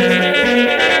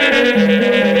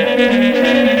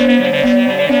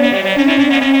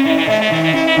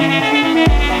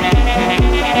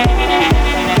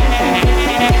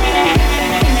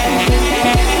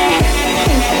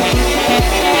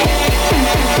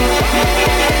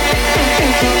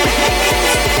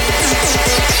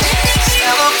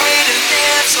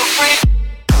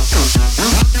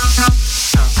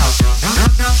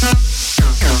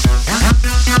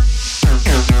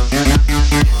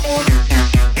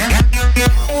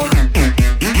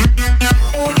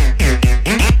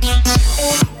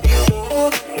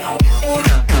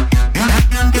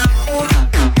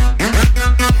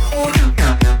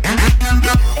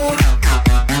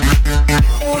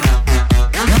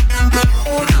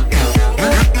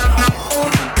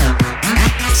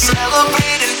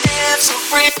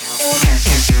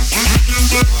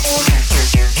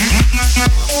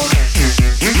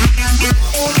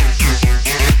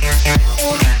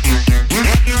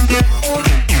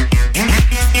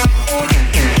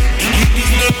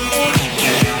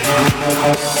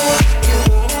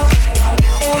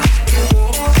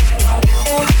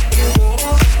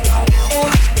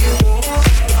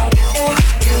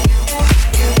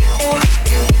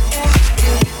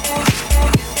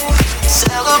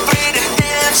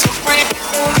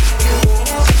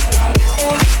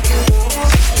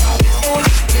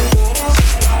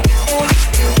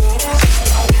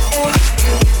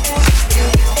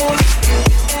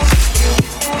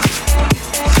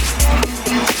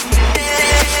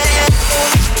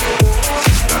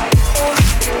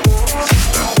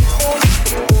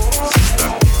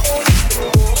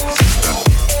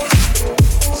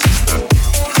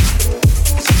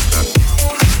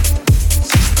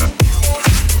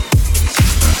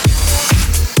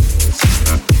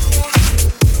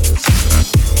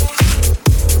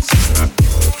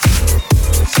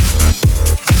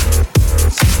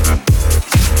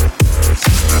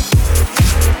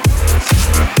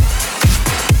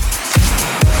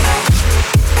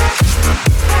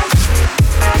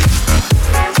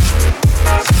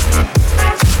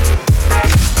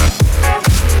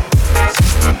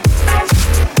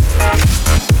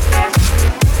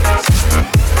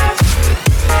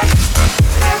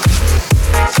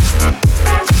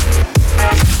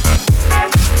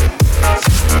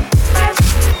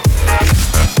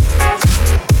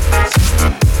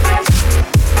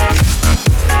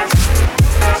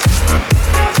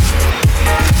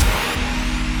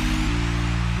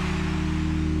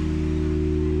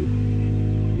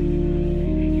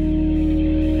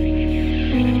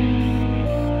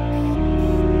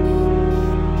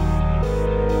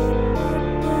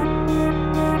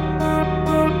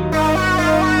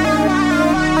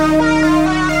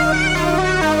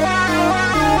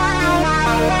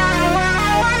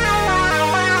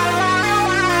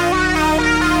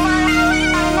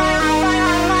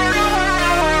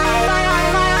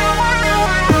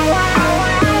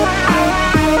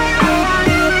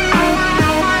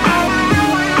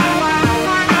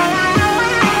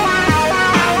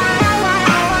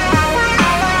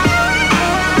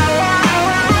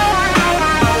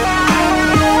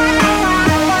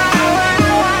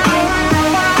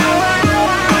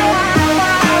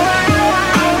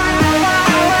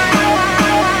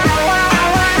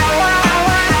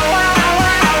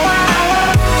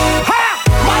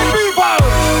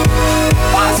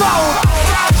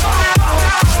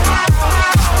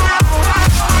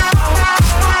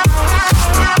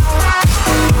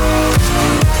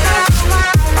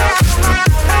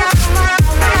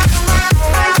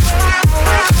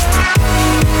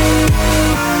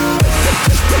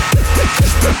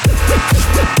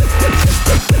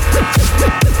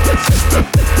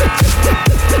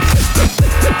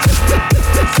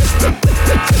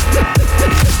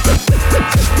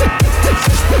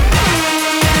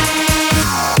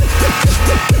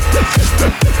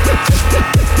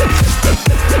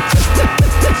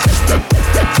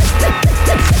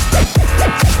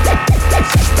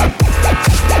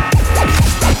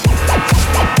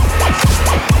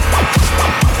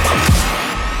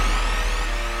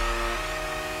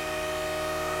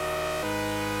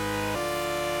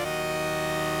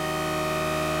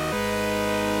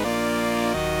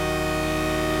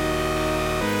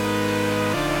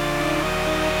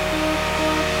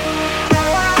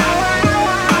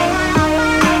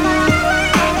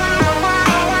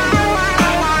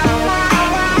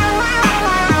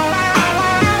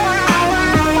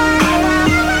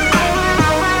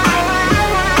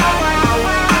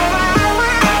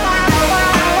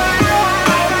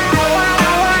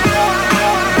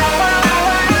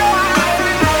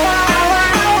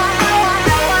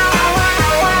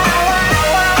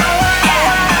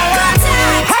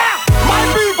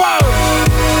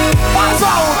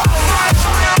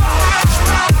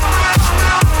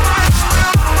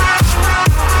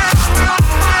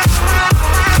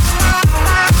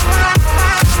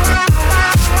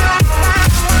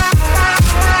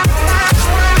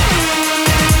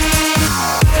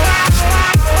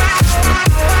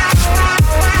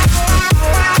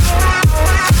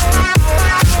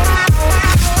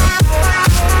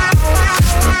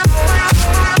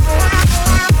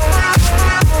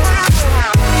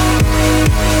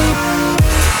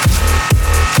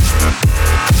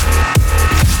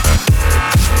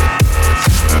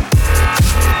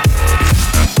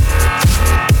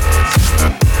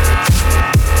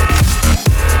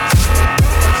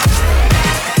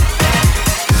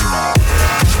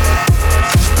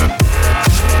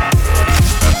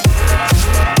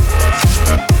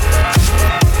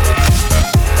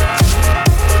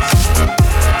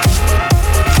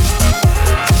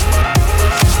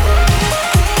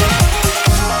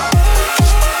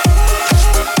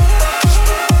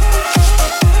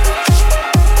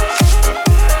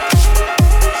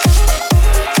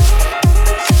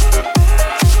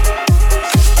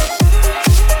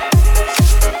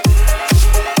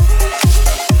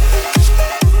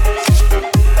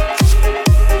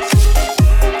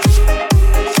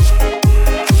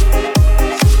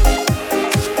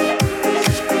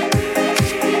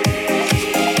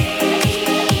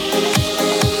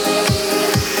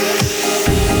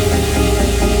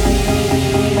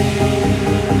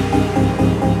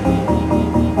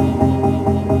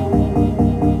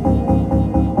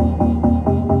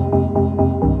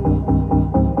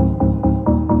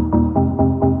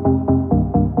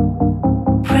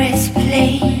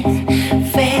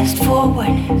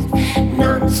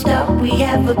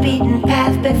 never beaten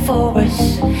path before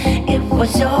us. It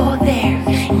was all there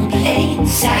in plain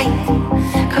sight.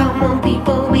 Come on,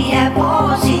 people, we have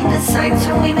all seen the signs,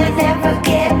 and we may never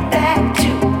get back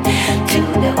to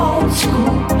the old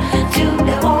school, to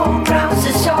the old grounds.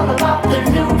 It's all about the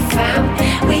new found.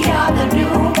 We are the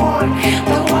newborn,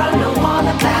 the world know all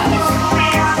about us.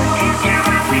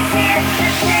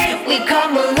 We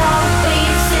come a long way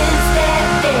since that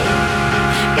day,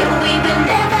 and we will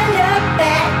never look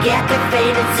back at the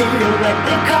faded silhouette.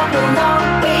 We come a long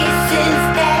way since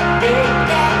that day,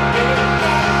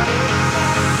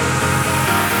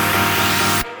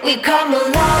 We come a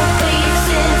long way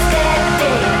since that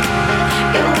day,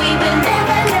 and we will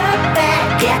never look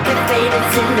back at the faded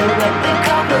silhouette. We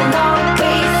come a long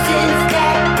way since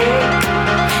that day,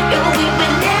 and we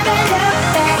will never look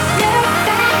back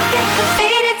at the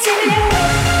faded silhouette.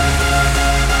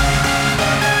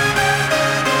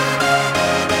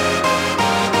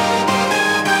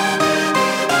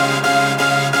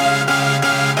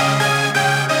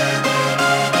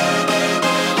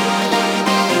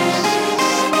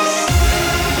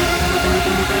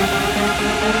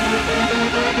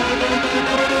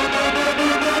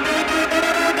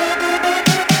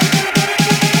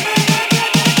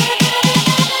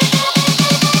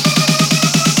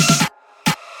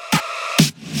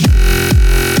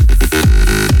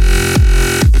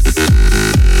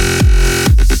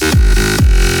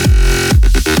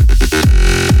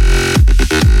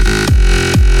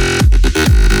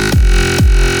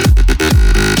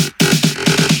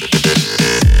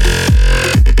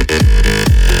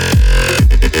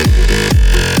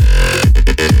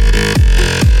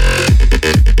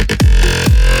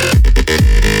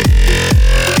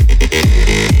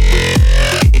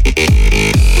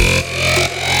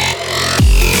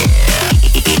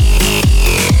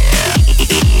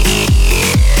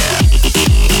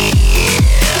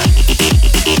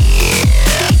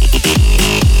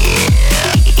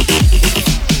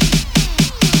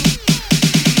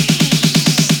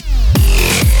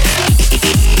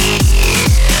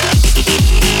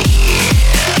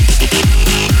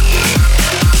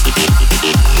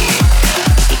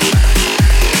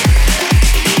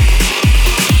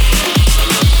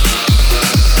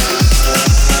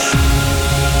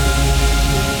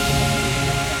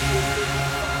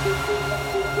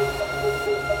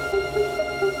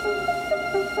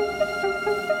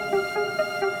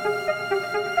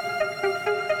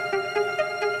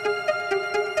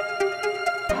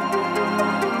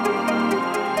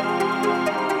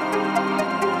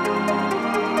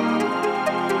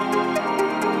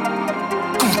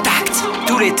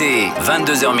 L'été,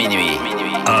 22h minuit.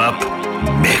 Hop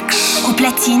Mix. Au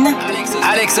platine,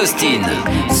 Alex Austin.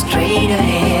 Straight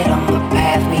ahead on the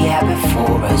path we have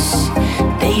before us.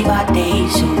 Day by day,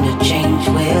 soon the change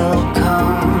will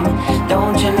come.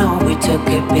 Don't you know we took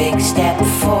a big step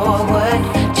forward?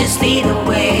 Just lead the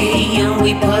way and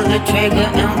we pull the trigger,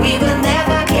 and we will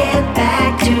never get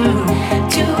back to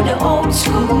the old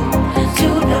school, to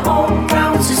the old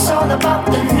grounds. It's all about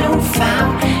the new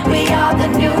found. We are the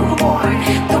newborn,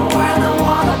 the world know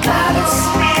all about us.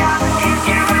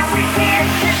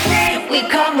 We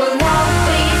come a long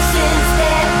way since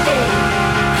that day,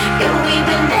 and we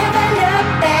will never look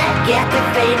back at the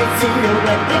faded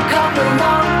silhouette. We come a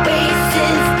long way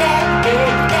since that day,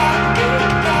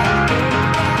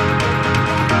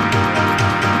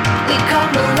 We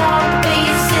come a long way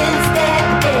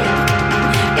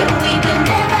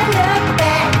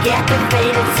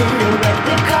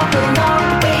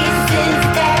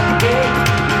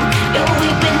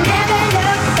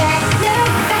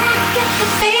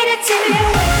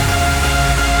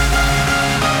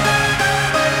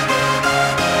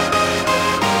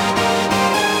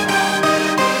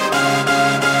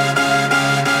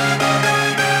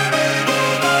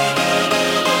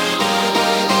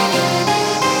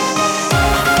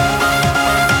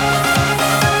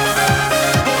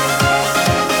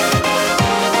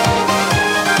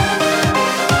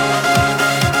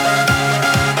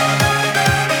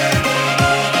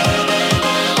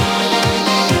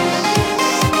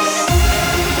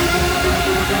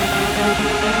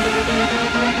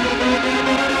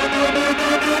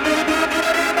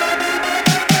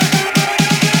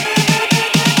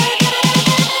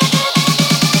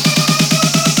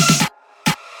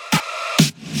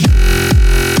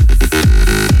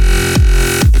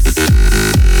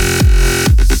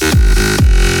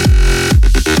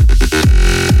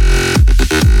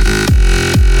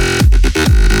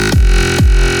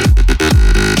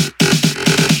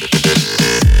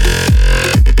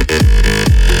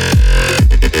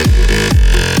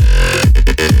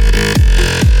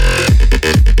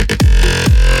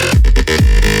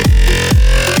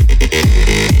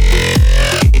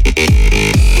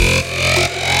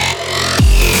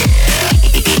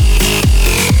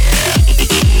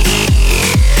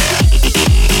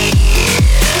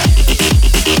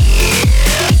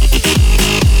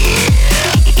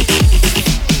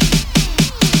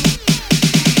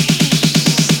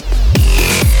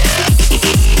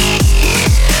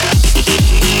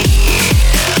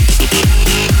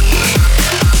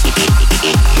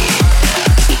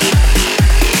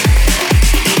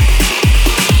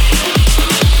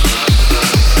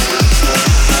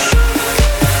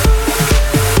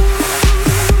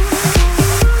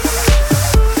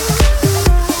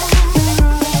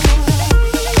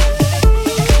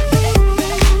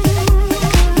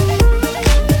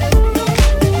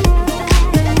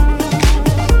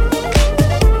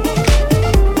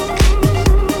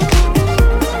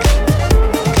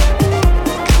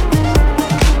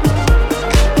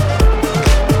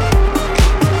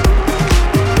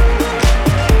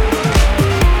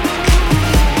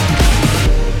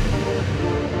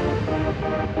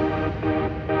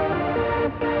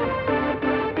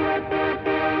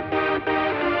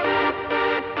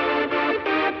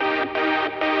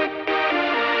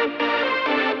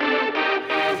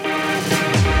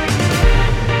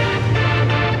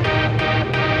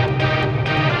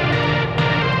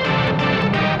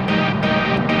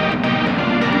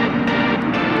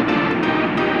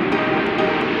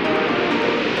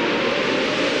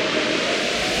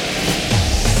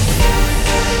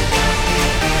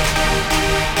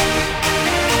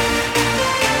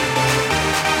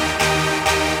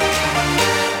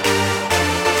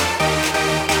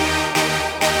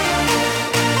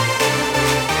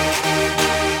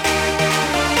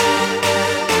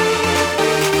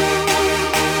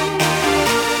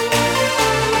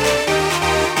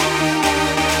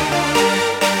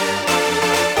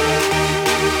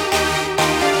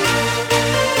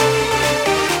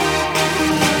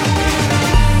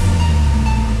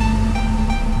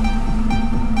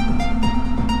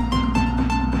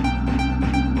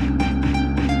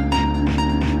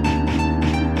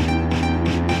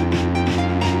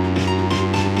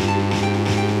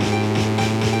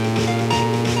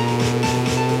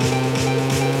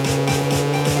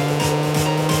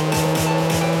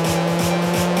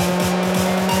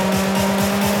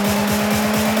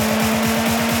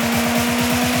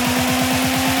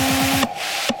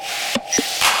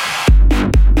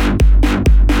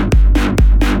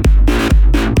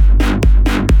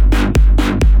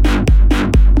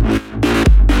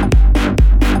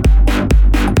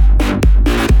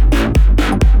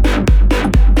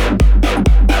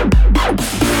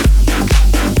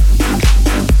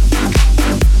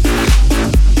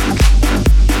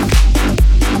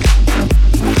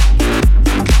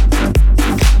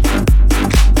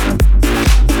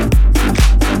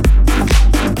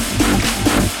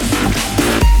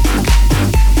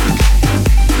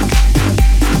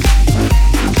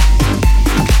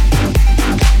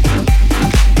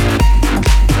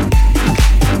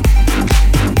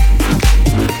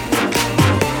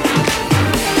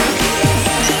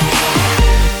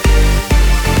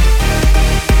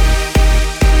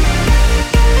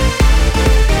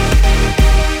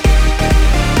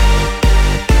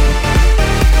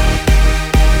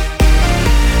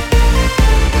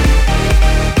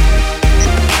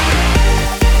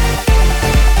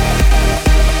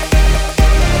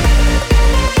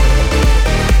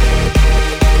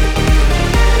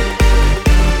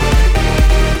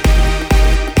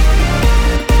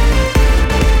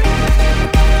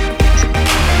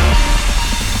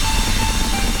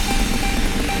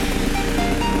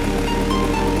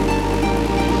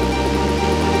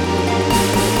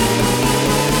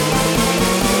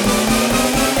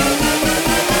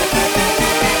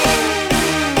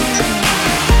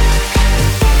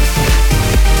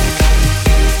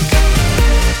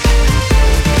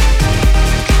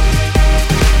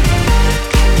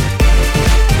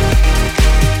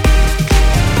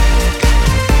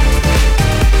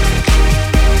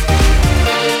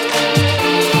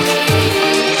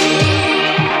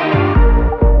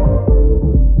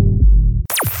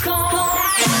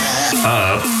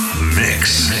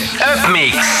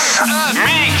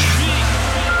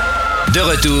De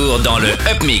retour dans le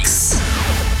Up Mix.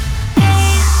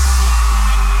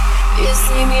 You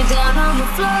see me down on the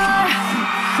floor.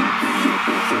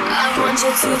 I want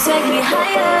you to take me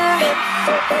higher.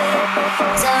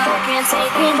 So I can't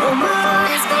take it no more.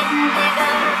 It's getting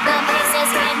bigger, the pace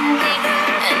is getting bigger.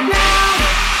 And now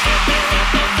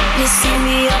you see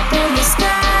me up in the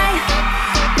sky.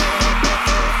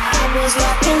 I was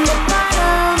rocking the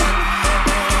bottom.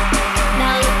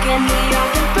 Now look at me on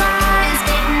the fly. It's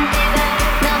getting bigger,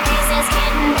 the pace is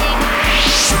getting bigger.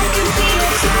 I can be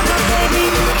your trouble, baby.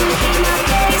 You can be my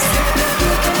face. You can be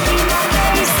my face. You can be my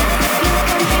face. I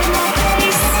can be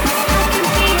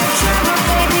your trouble,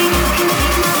 baby. You can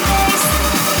be my face.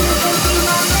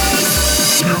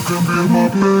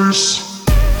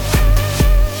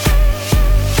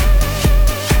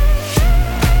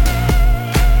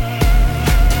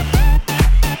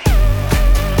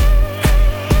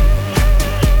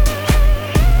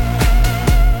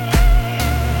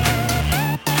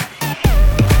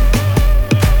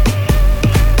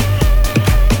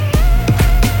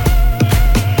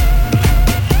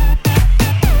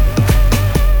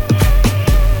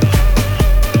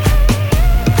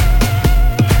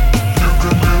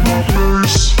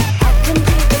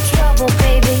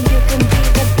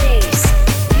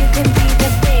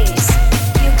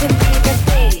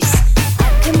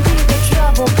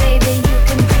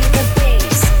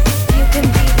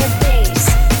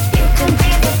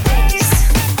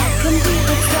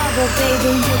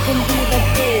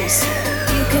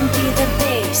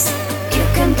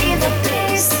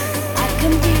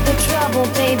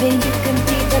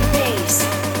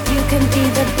 You can be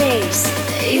my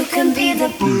face. You can be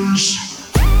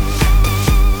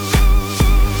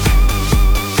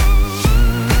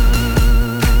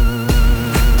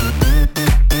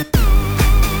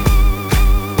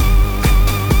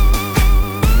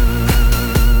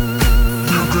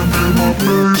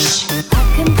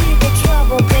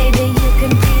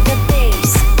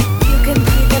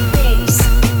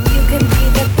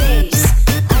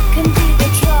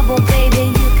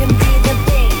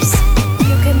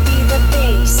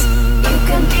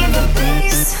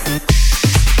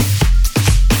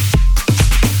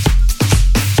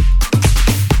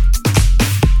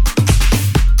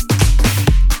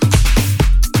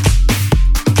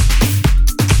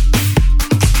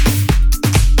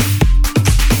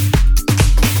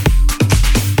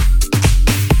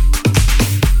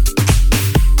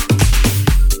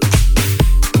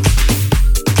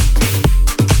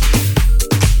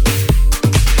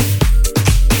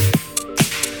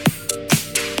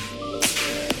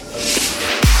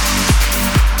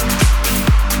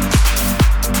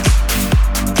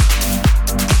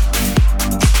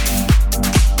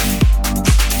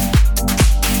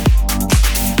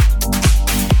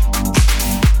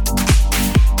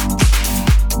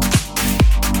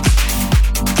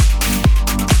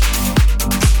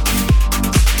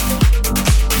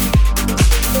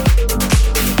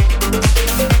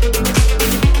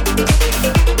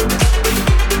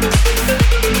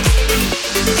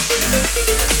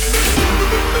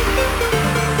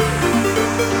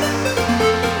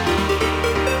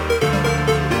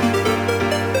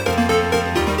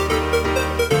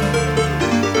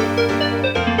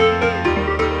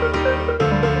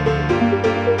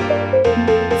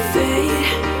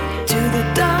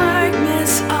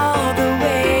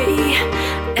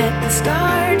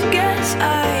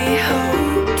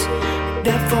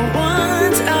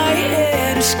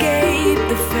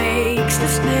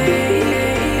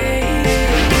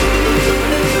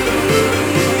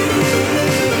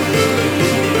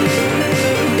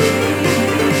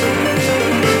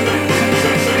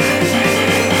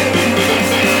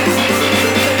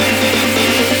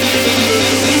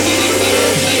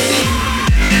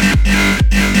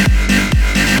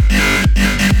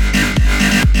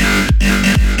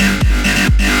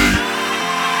place.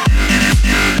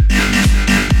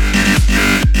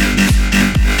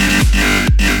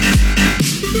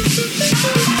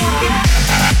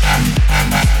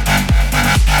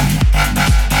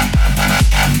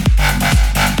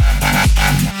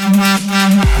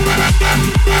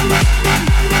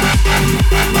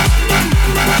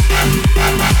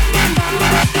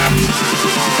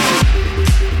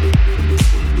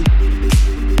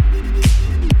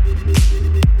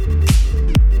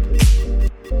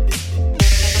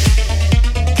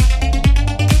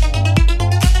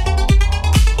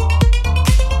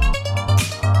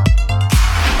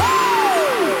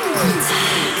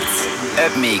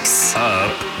 Up Mix.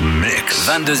 Up Mix.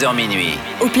 22h minuit.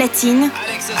 Au platine,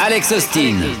 Alex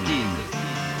Austin.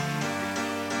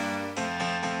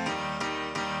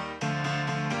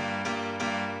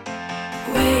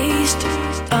 Waste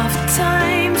of time.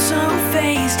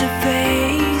 face to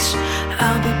face,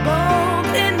 I'll be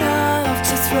bold enough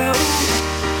to throw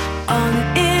all it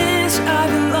is I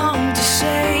belong to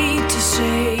say, to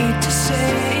say, to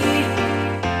say.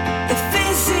 The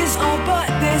face is all but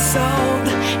this old,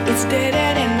 it's dead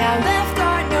and now left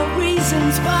are no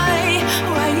reasons why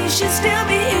you should still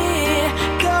be here.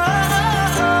 Go.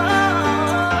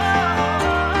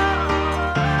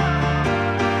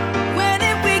 Where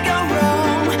did we go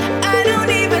wrong? I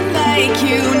don't even like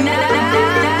you now.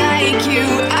 Like you,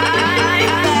 I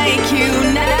like you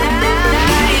now.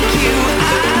 Like you,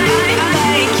 I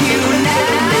like you now.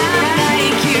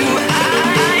 Like you, I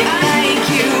like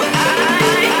you.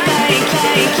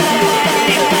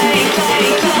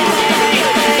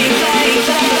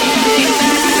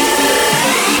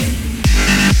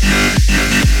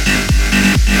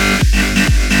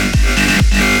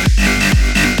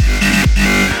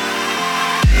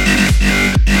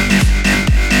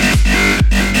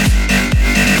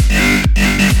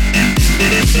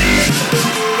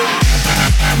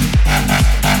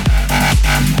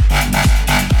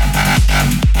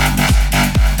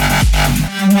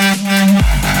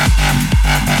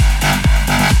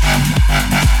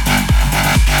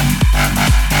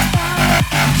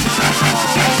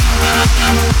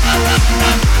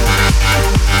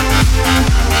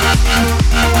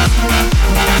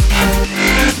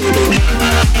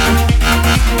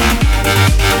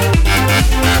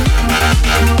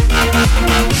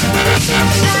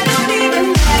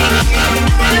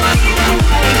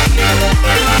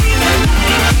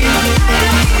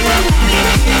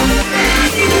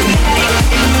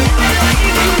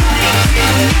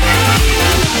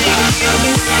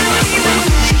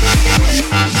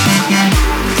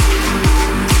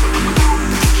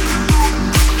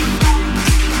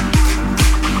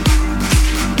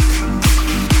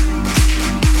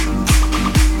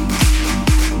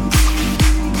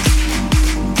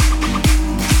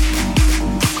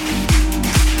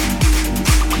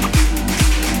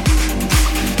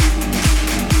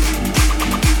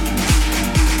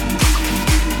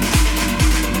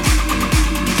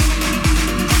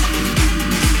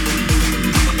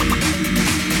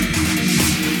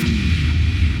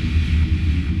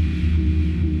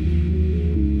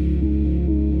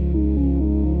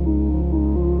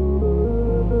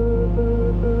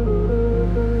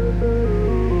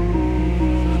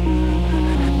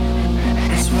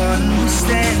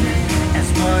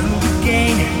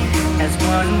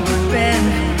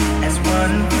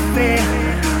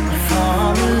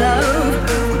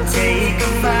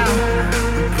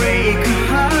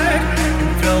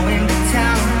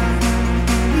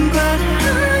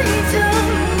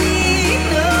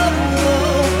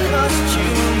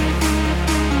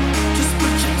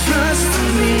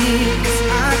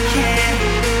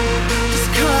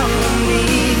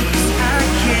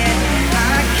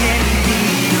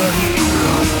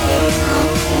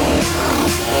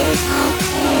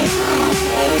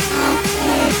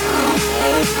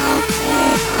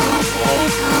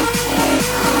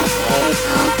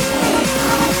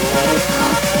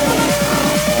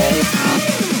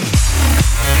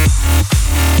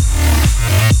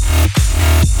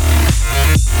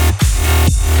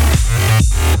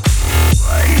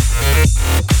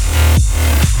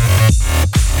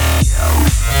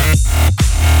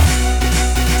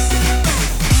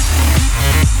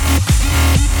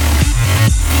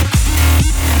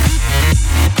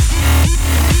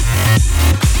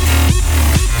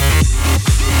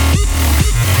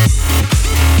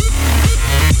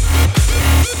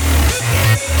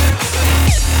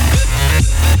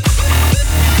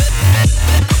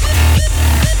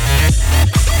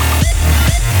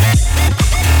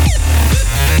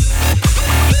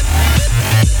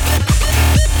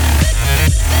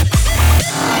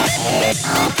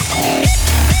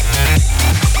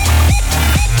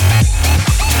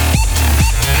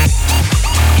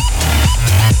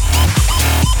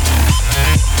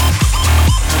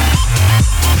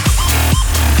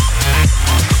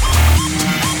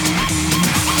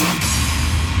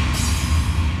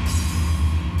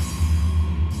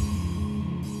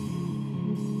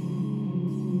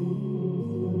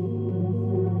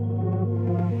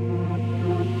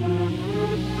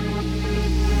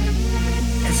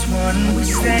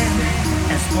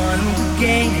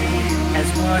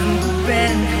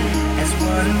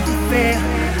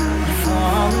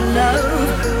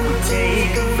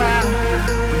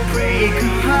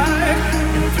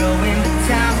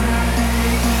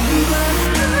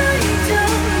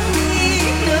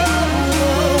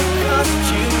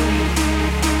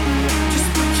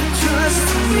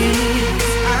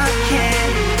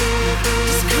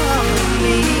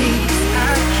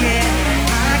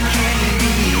 I can't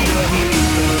be your hero.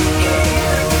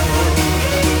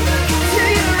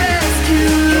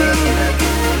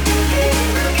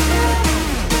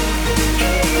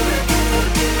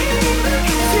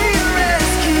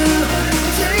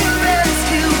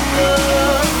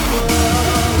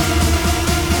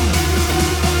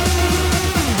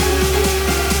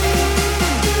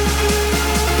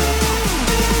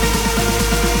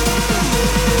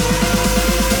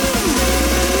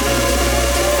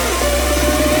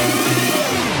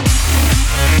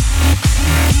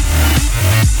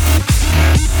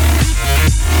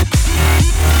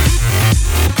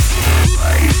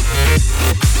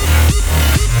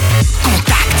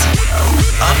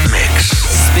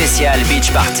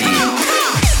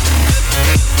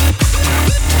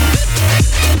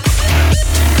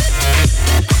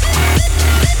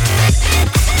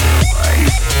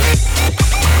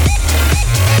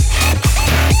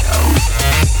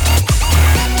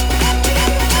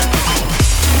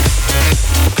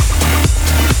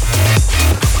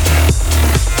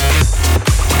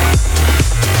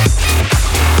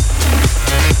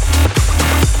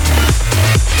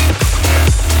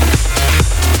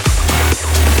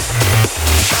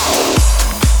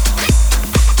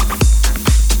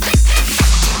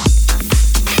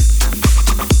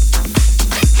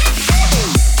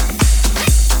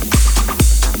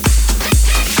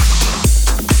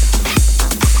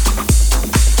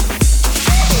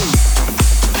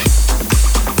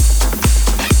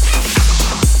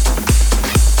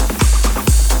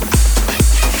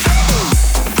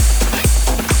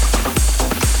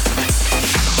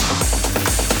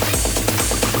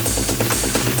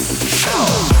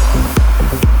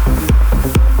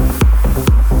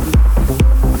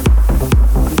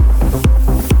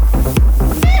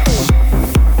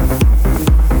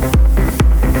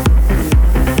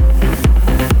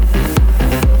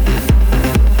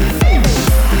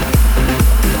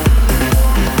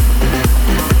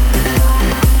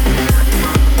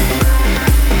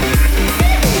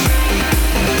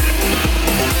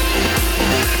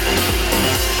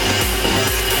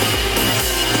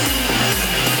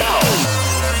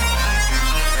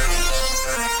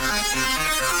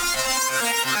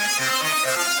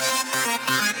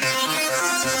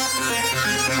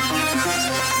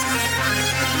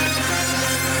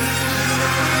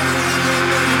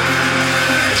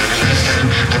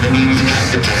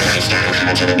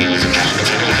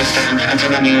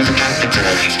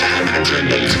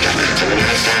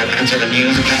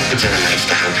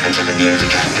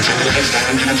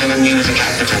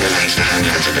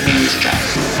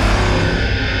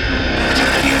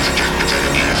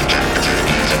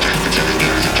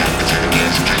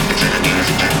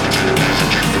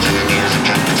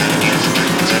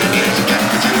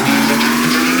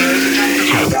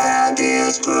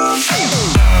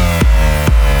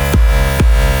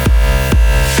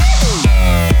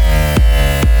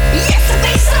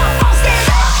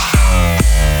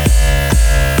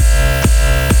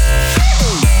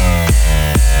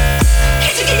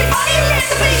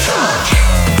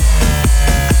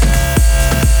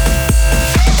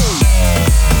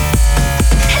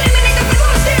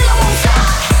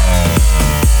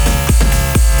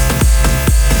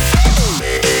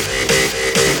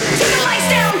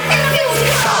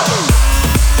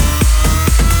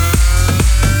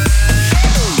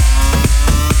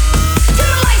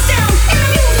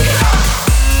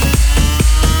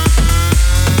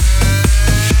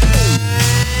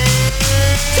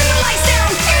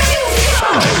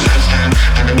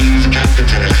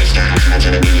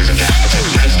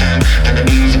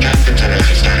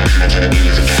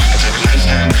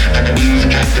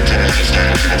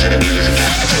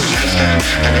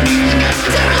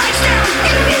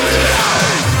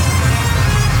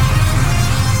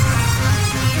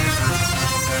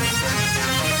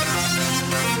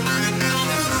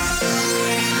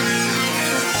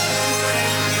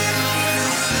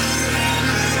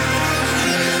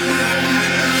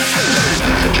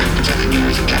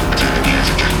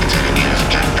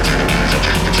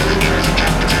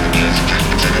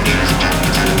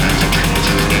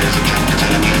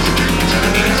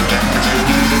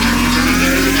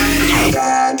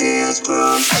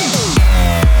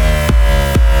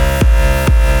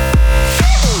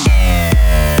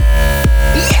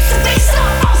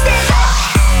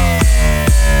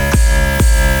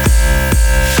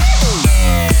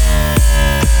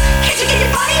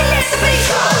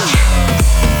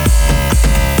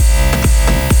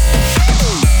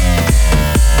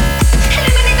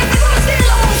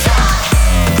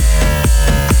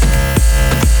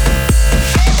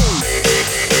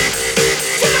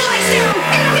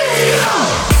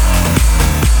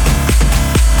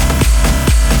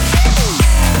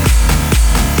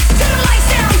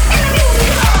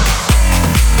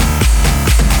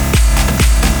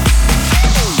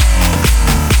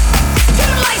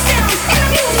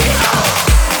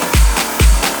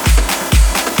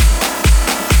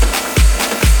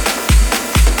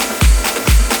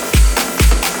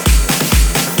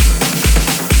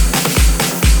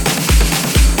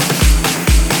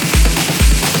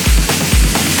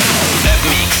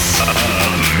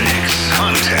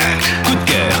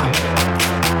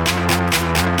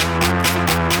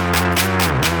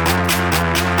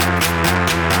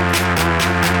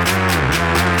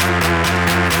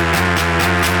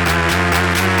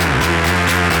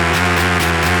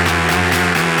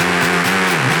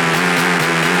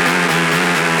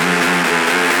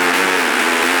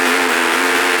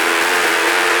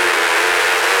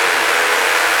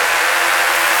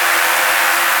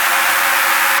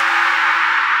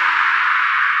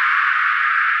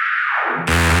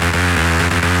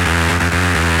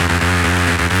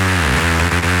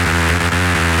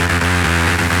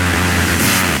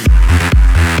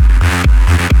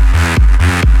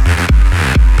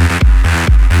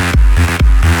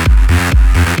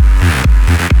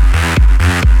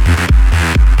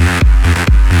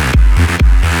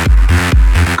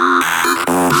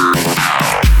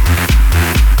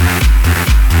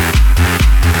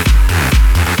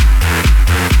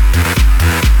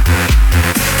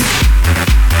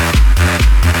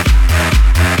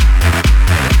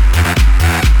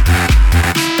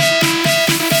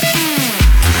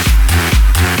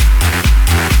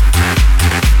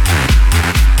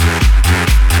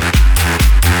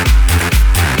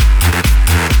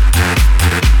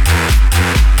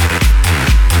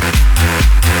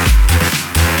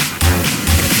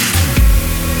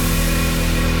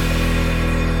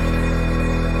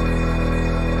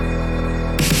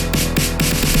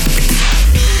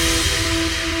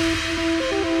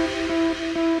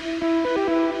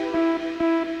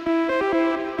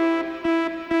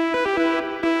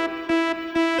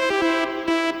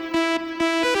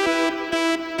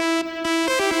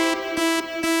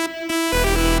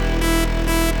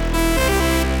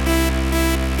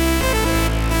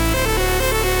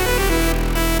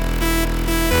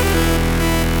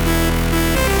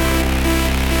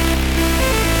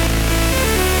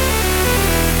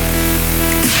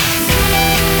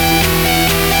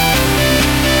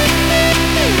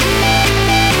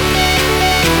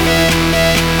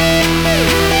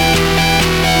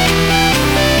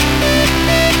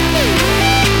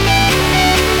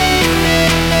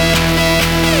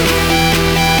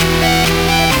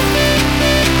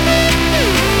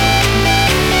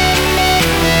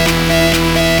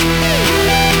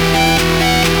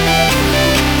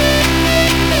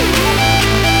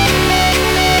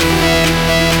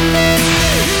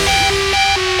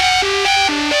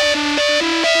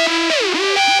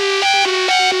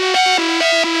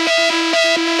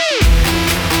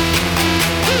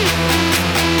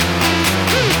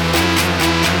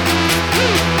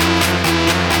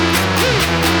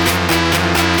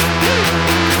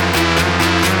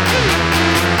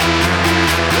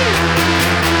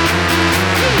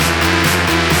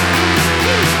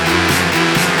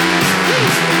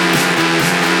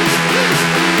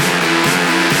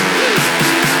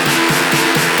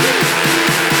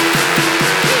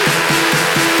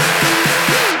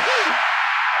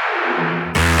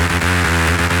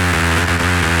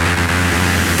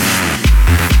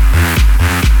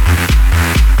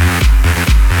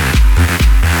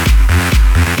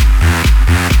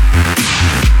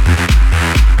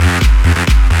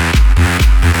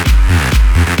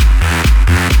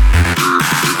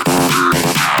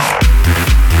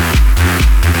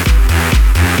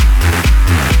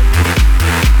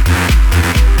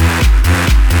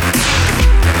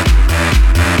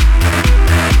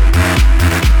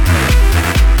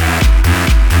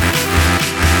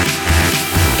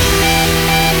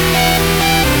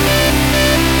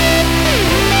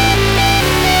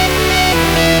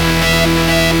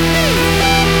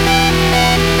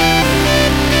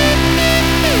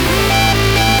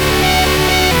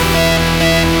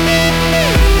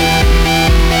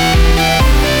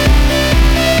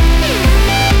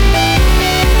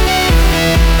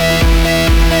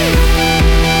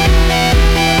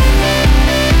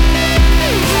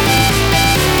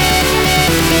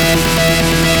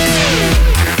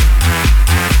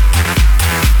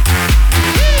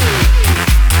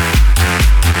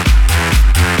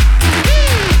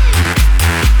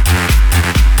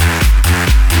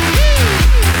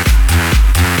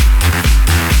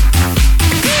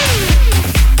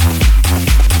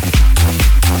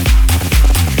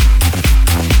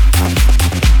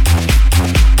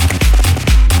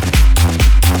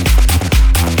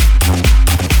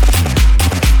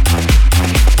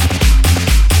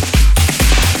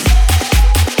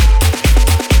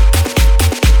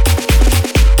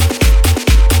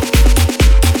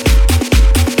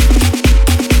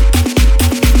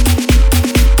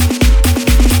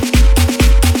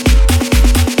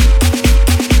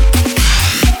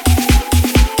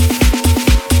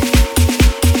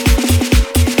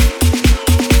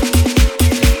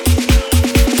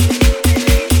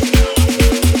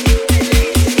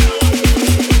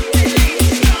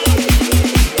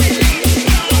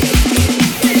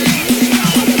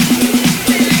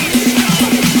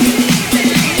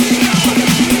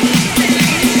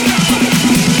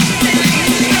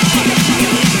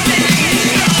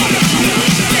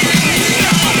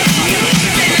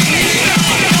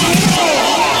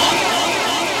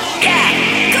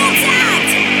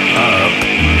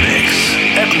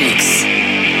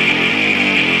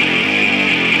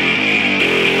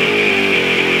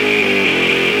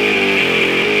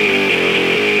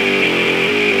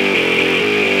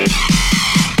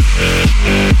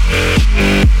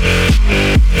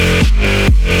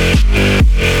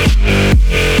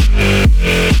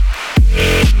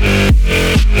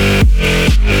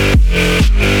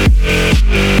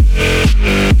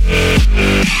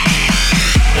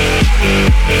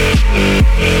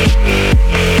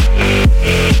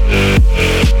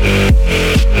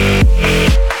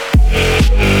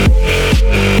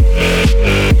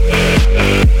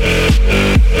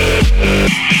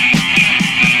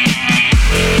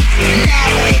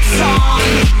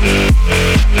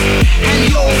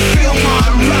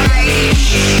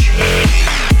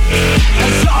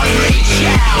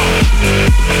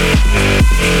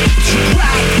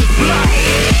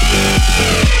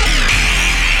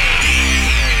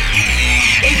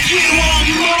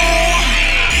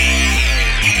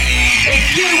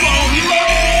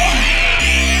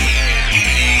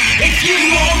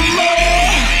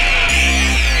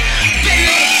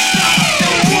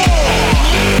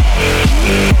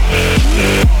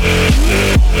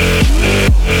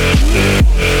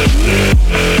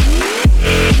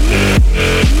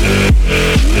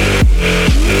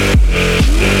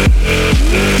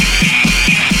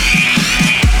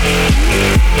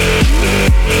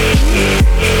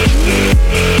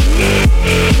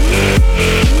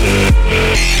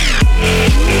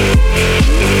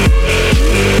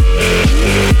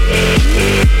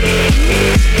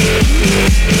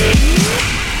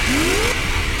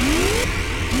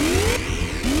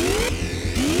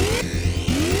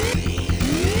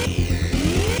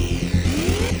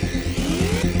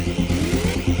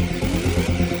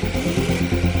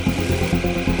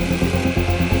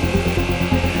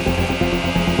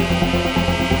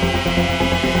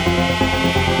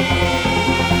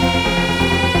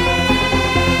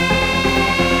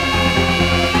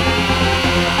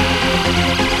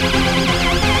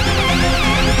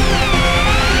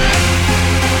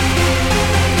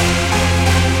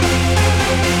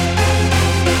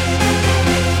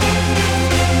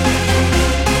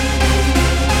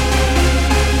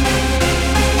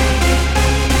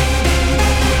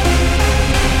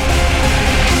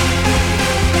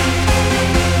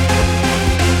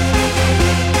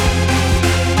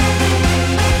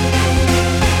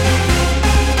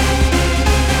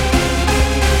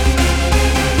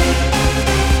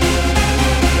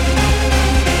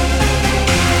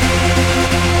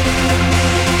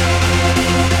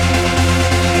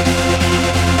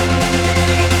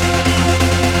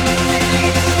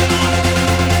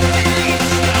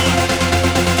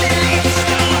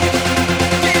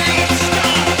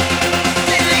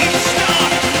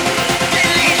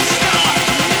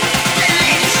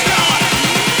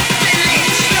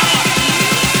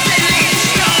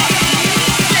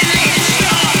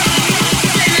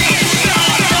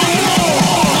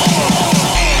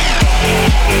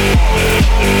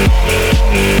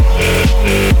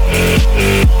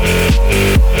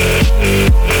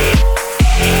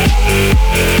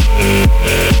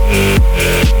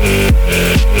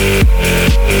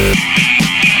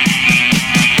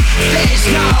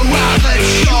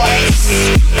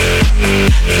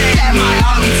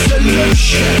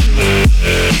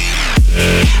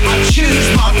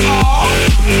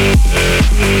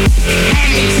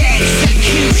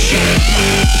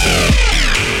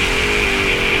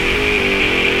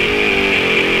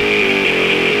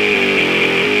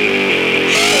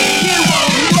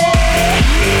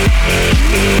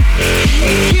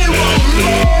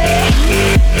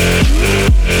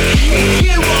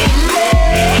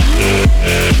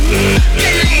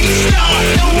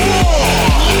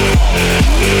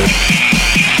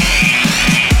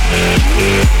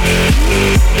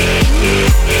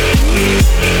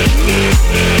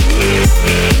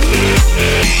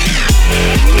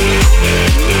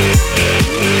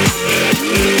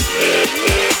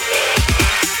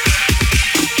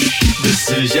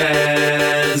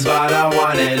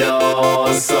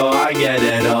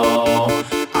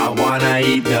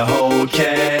 eat the whole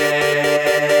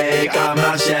cake. I'm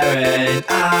not sharing,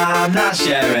 I'm not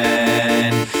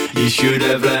sharing. You should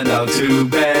have learned how to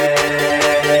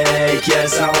bake.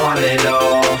 Yes, I want it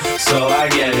all, so I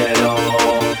get it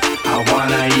all. I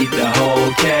wanna eat the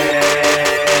whole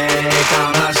cake.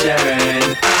 I'm not sharing,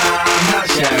 I'm not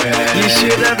sharing. You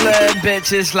should have learned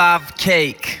bitches love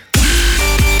cake.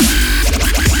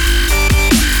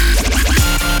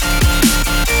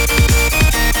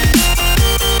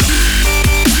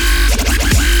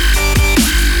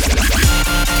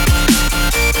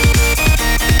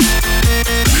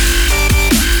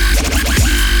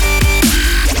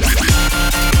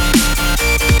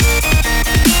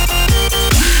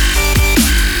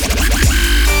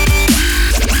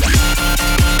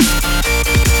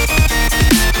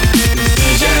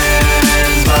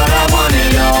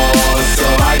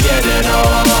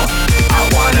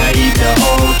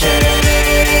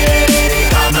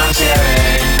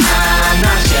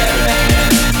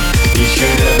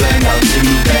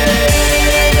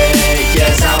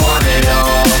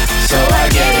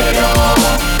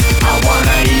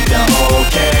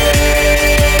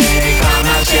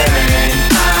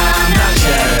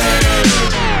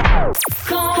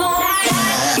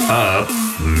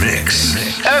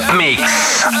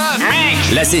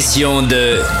 La session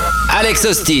de Alex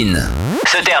Austin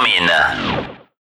se termine.